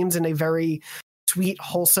mature themes in a very sweet,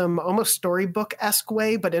 wholesome, almost storybook-esque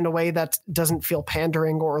way, but in a way that doesn't feel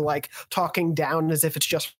pandering or like talking down as if it's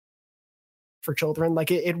just for children.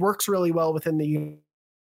 Like it works really well within the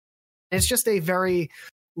It's just a very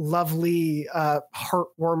lovely,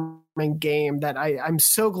 heartwarming game that I'm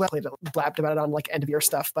so glad I blabbed about it on like end of year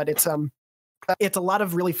stuff. But it's a lot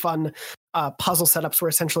of really fun puzzle setups where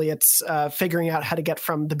essentially it's figuring out how to get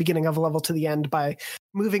from the beginning of a level to the end by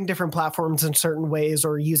moving different platforms in certain ways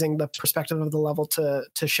or using the perspective of the level to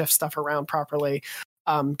shift stuff around properly.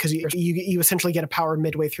 Because you essentially get a power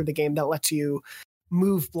midway through the game that lets you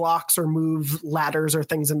move blocks or move ladders or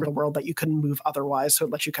things in the world that you couldn't move otherwise. So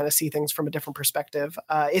it lets you kind of see things from a different perspective.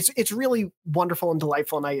 It's really wonderful and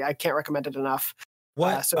delightful, and I can't recommend it enough.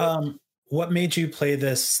 What made you play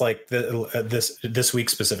this like this week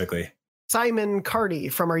specifically? Simon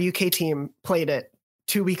Cardy from our UK team played it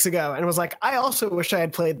 2 weeks ago and was like, I also wish I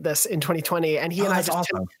had played this in 2020. And he and I just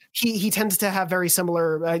awesome. He tends to have very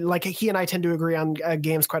similar, like he and I tend to agree on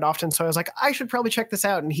games quite often. So I was like, I should probably check this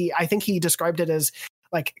out. And I think he described it as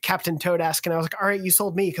like Captain Toad-esque. And I was like, all right, you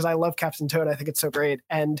sold me because I love Captain Toad. I think it's so great.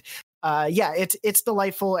 And it's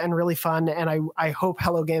delightful and really fun. And I hope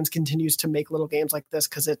Hello Games continues to make little games like this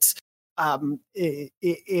because it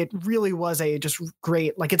really was a just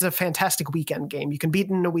great, like it's a fantastic weekend game. You can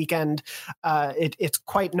beat it in a weekend. It's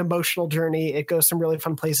quite an emotional journey. It goes some really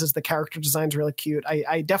fun places. The character design's really cute.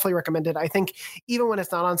 I definitely recommend it. I think even when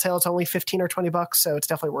it's not on sale, it's only $15 or $20, so it's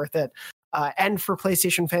definitely worth it. And for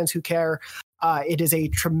PlayStation fans who care, it is a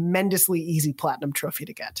tremendously easy platinum trophy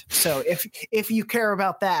to get. So if you care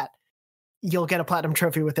about that, you'll get a platinum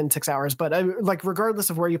trophy within 6 hours. But like, regardless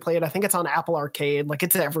of where you play it, I think it's on Apple Arcade. Like,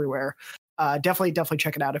 it's everywhere. Definitely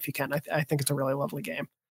check it out if you can. I think it's a really lovely game.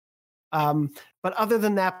 But other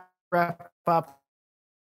than that, wrap up,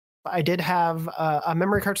 I did have a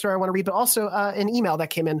memory card story I want to read, but also an email that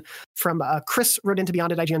came in from Chris, wrote into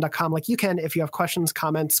beyond@ign.com. Like you can, if you have questions,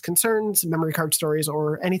 comments, concerns, memory card stories,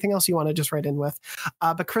 or anything else you want to just write in with.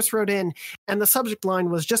 But Chris wrote in, and the subject line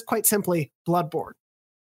was just quite simply Bloodborne.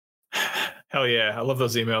 Hell yeah. I love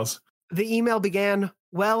those emails. The email began,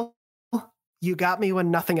 well, you got me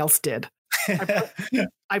when nothing else did.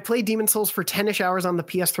 I played Demon's Souls for 10-ish hours on the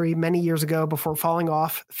PS3 many years ago before falling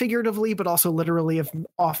off, figuratively, but also literally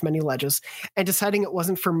off many ledges, and deciding it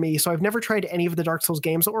wasn't for me, so I've never tried any of the Dark Souls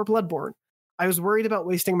games or Bloodborne. I was worried about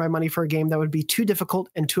wasting my money for a game that would be too difficult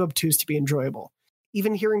and too obtuse to be enjoyable.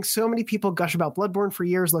 Even hearing so many people gush about Bloodborne for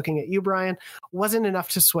years, looking at you, Brian, wasn't enough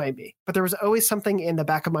to sway me, but there was always something in the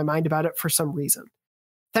back of my mind about it for some reason.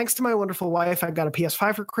 Thanks to my wonderful wife, I got a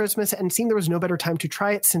PS5 for Christmas and seemed there was no better time to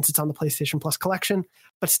try it since it's on the PlayStation Plus collection,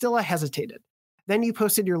 but still I hesitated. Then you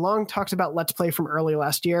posted your long talked about Let's Play from early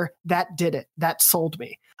last year. That did it. That sold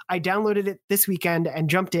me. I downloaded it this weekend and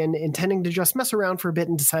jumped in, intending to just mess around for a bit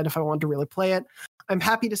and decide if I wanted to really play it. I'm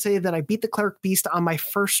happy to say that I beat the Cleric Beast on my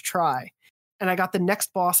first try, and I got the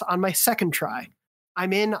next boss on my second try.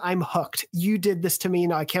 I'm in, I'm hooked. You did this to me.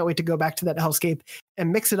 Now I can't wait to go back to that hellscape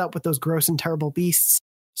and mix it up with those gross and terrible beasts.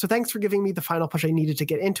 So thanks for giving me the final push I needed to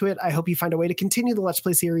get into it. I hope you find a way to continue the Let's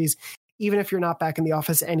Play series, even if you're not back in the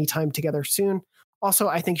office anytime together soon. Also,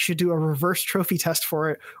 I think you should do a reverse trophy test for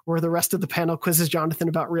it, where the rest of the panel quizzes Jonathan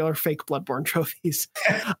about real or fake Bloodborne trophies.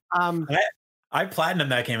 I platinumed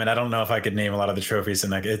that game, and I don't know if I could name a lot of the trophies.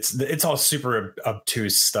 And like, it's all super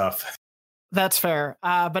obtuse stuff. That's fair.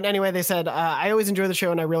 But anyway, they said, I always enjoy the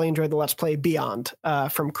show and I really enjoyed the Let's Play Beyond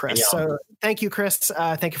from Chris. Beyond. So thank you, Chris.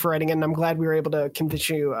 Thank you for writing in. I'm glad we were able to convince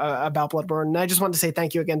you about Bloodborne. And I just wanted to say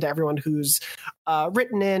thank you again to everyone who's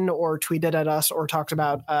written in or tweeted at us or talked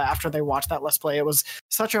about after they watched that Let's Play. It was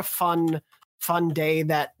such a fun day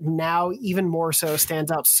that now even more so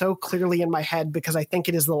stands out so clearly in my head because I think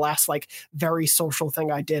it is the last like very social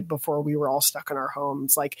thing I did before we were all stuck in our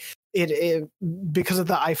homes. Like it because of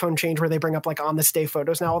the iPhone change where they bring up like on this day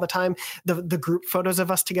photos now all the time, the group photos of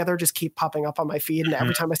us together just keep popping up on my feed. And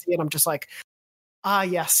every time I see it, I'm just like,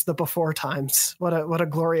 yes, the before times. What a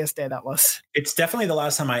glorious day that was. It's definitely the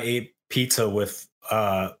last time I ate pizza with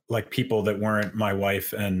like people that weren't my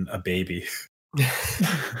wife and a baby.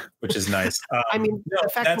 Which is nice. I mean, the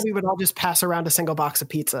fact that we would all just pass around a single box of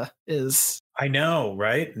pizza is. I know,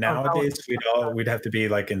 right? Nowadays, we'd have to be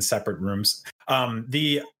like in separate rooms. One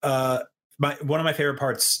of my favorite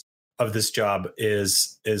parts of this job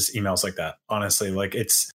is emails like that. Honestly, like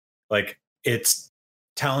it's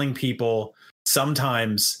telling people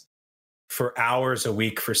sometimes for hours a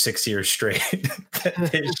week for 6 years straight that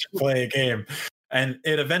they should play a game. And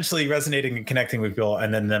it eventually resonating and connecting with people,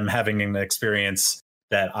 and then them having an experience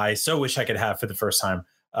that I so wish I could have for the first time.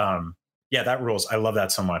 Yeah, that rules. I love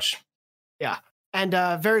that so much. Yeah. And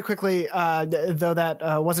very quickly, though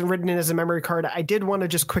that wasn't written in as a memory card, I did want to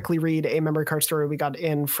just quickly read a memory card story we got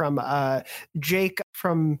in from Jake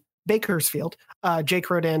from Bakersfield. Jake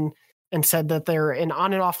wrote in, and said that they're an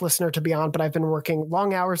on and off listener to Beyond, but I've been working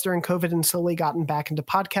long hours during COVID and slowly gotten back into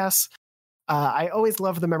podcasts. I always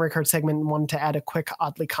love the memory card segment and wanted to add a quick,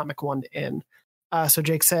 oddly comic one in. So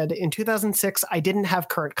Jake said, in 2006, I didn't have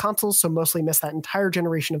current consoles, so mostly missed that entire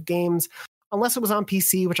generation of games, unless it was on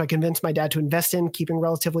PC, which I convinced my dad to invest in, keeping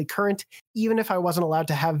relatively current, even if I wasn't allowed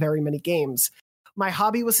to have very many games. My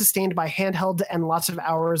hobby was sustained by handheld and lots of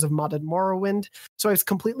hours of modded Morrowind, so I was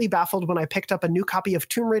completely baffled when I picked up a new copy of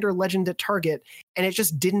Tomb Raider Legend at Target, and it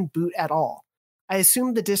just didn't boot at all. I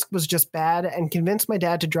assumed the disc was just bad and convinced my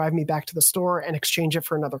dad to drive me back to the store and exchange it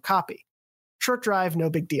for another copy. Short drive, no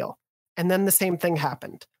big deal. And then the same thing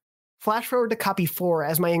happened. Flash forward to copy 4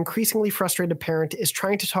 as my increasingly frustrated parent is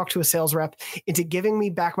trying to talk to a sales rep into giving me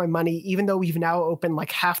back my money, even though we've now opened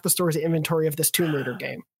like half the store's inventory of this Tomb Raider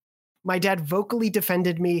game. My dad vocally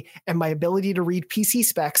defended me and my ability to read PC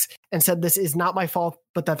specs and said this is not my fault,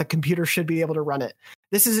 but that the computer should be able to run it.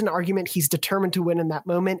 This is an argument he's determined to win in that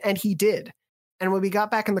moment, and he did. And when we got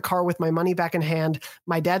back in the car with my money back in hand,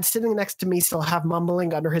 my dad sitting next to me still have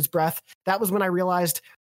mumbling under his breath. That was when I realized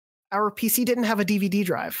our PC didn't have a DVD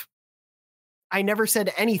drive. I never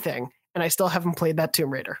said anything, and I still haven't played that Tomb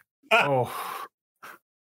Raider. Oh.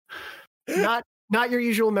 Not your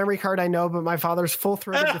usual memory card, I know, but my father's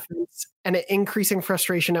full-throated defense and an increasing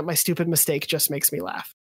frustration at my stupid mistake just makes me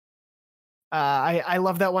laugh. I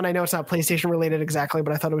love that one. I know it's not PlayStation related exactly,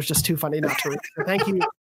 but I thought it was just too funny not to read. So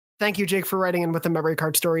thank you, Jake, for writing in with the memory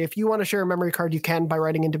card story. If you want to share a memory card, you can by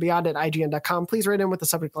writing into beyond@ign.com. Please write in with the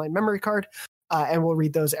subject line memory card, and we'll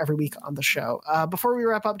read those every week on the show. Before we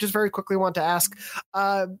wrap up, just very quickly want to ask,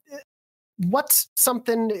 what's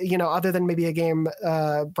something, other than maybe a game,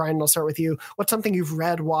 Brian, I'll start with you. What's something you've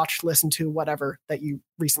read, watched, listened to, whatever, that you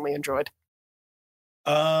recently enjoyed?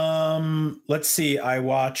 Let's see. I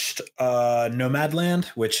watched Nomadland,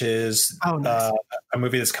 which is nice. A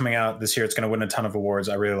movie that's coming out this year. It's going to win a ton of awards.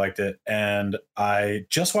 I really liked it. And I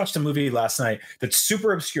just watched a movie last night that's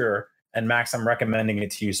super obscure. And Max, I'm recommending it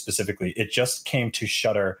to you specifically. It just came to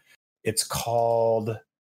Shudder. It's called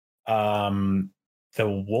The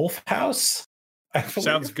Wolf House.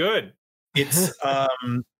 Sounds good. It's The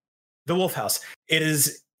Wolf House.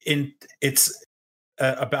 It's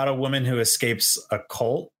about a woman who escapes a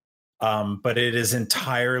cult, but it is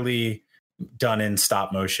entirely done in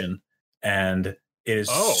stop motion, and it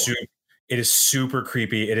is super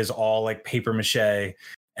creepy. It is all like paper mache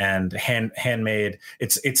and handmade.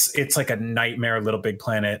 It's like a nightmare Little Big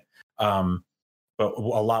Planet, but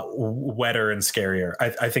a lot wetter and scarier.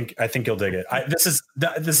 I think you'll dig it. This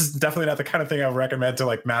is definitely not the kind of thing I would recommend to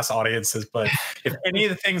like mass audiences, but if any of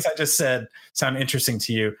the things I just said sound interesting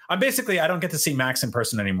to you, I don't get to see Max in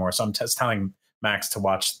person anymore, so I'm just telling Max to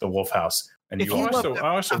watch The Wolf House. And if you watch the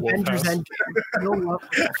Avengers Endgame, you'll love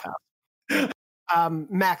The Wolf House.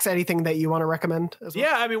 Max, anything that you want to recommend as well?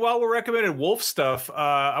 Yeah, I mean, while we're recommended Wolf stuff,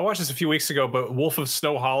 I watched this a few weeks ago, but Wolf of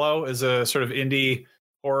Snow Hollow is a sort of indie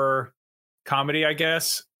horror comedy, I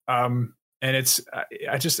guess. And I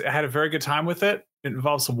had a very good time with it. It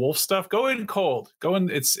involves some wolf stuff. Go in cold.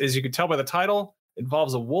 It's, as you can tell by the title, it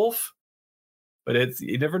involves a wolf, but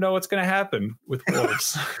you never know what's going to happen with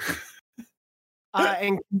wolves.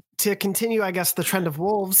 And to continue, I guess, the trend of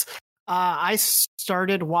wolves, I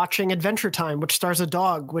started watching Adventure Time, which stars a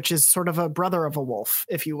dog, which is sort of a brother of a wolf,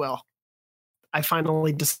 if you will. I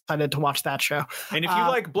finally decided to watch that show. And if you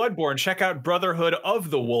like Bloodborne, check out Brotherhood of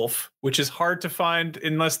the Wolf, which is hard to find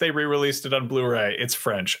unless they re-released it on Blu-ray. It's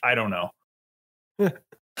French. I don't know.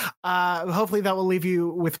 Hopefully that will leave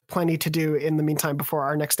you with plenty to do in the meantime before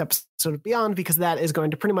our next episode of Beyond, because that is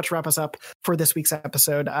going to pretty much wrap us up for this week's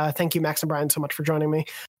episode. Thank you, Max and Brian, so much for joining me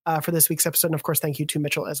for this week's episode. And of course, thank you to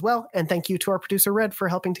Mitchell as well. And thank you to our producer, Red, for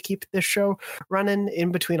helping to keep this show running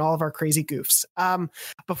in between all of our crazy goofs.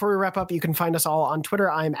 Before we wrap up, you can find us all on Twitter.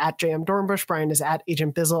 I'm at JM Dornbush. Brian is at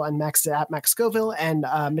Agent Bizzle, and Max is at Max Scoville, and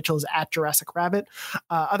Mitchell is at Jurassic Rabbit.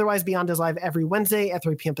 Otherwise, Beyond is live every Wednesday at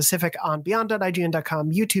 3 p.m. Pacific on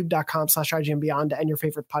beyond.ign.com, youtube.com/IGN Beyond, and your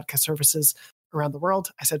favorite podcast services around the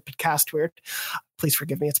world. I said podcast weird. Please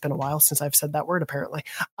forgive me. It's been a while since I've said that word, apparently.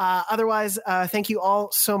 Otherwise, thank you all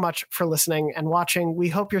so much for listening and watching. We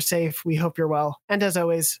hope you're safe. We hope you're well. And as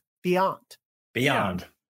always, Beyond. Beyond.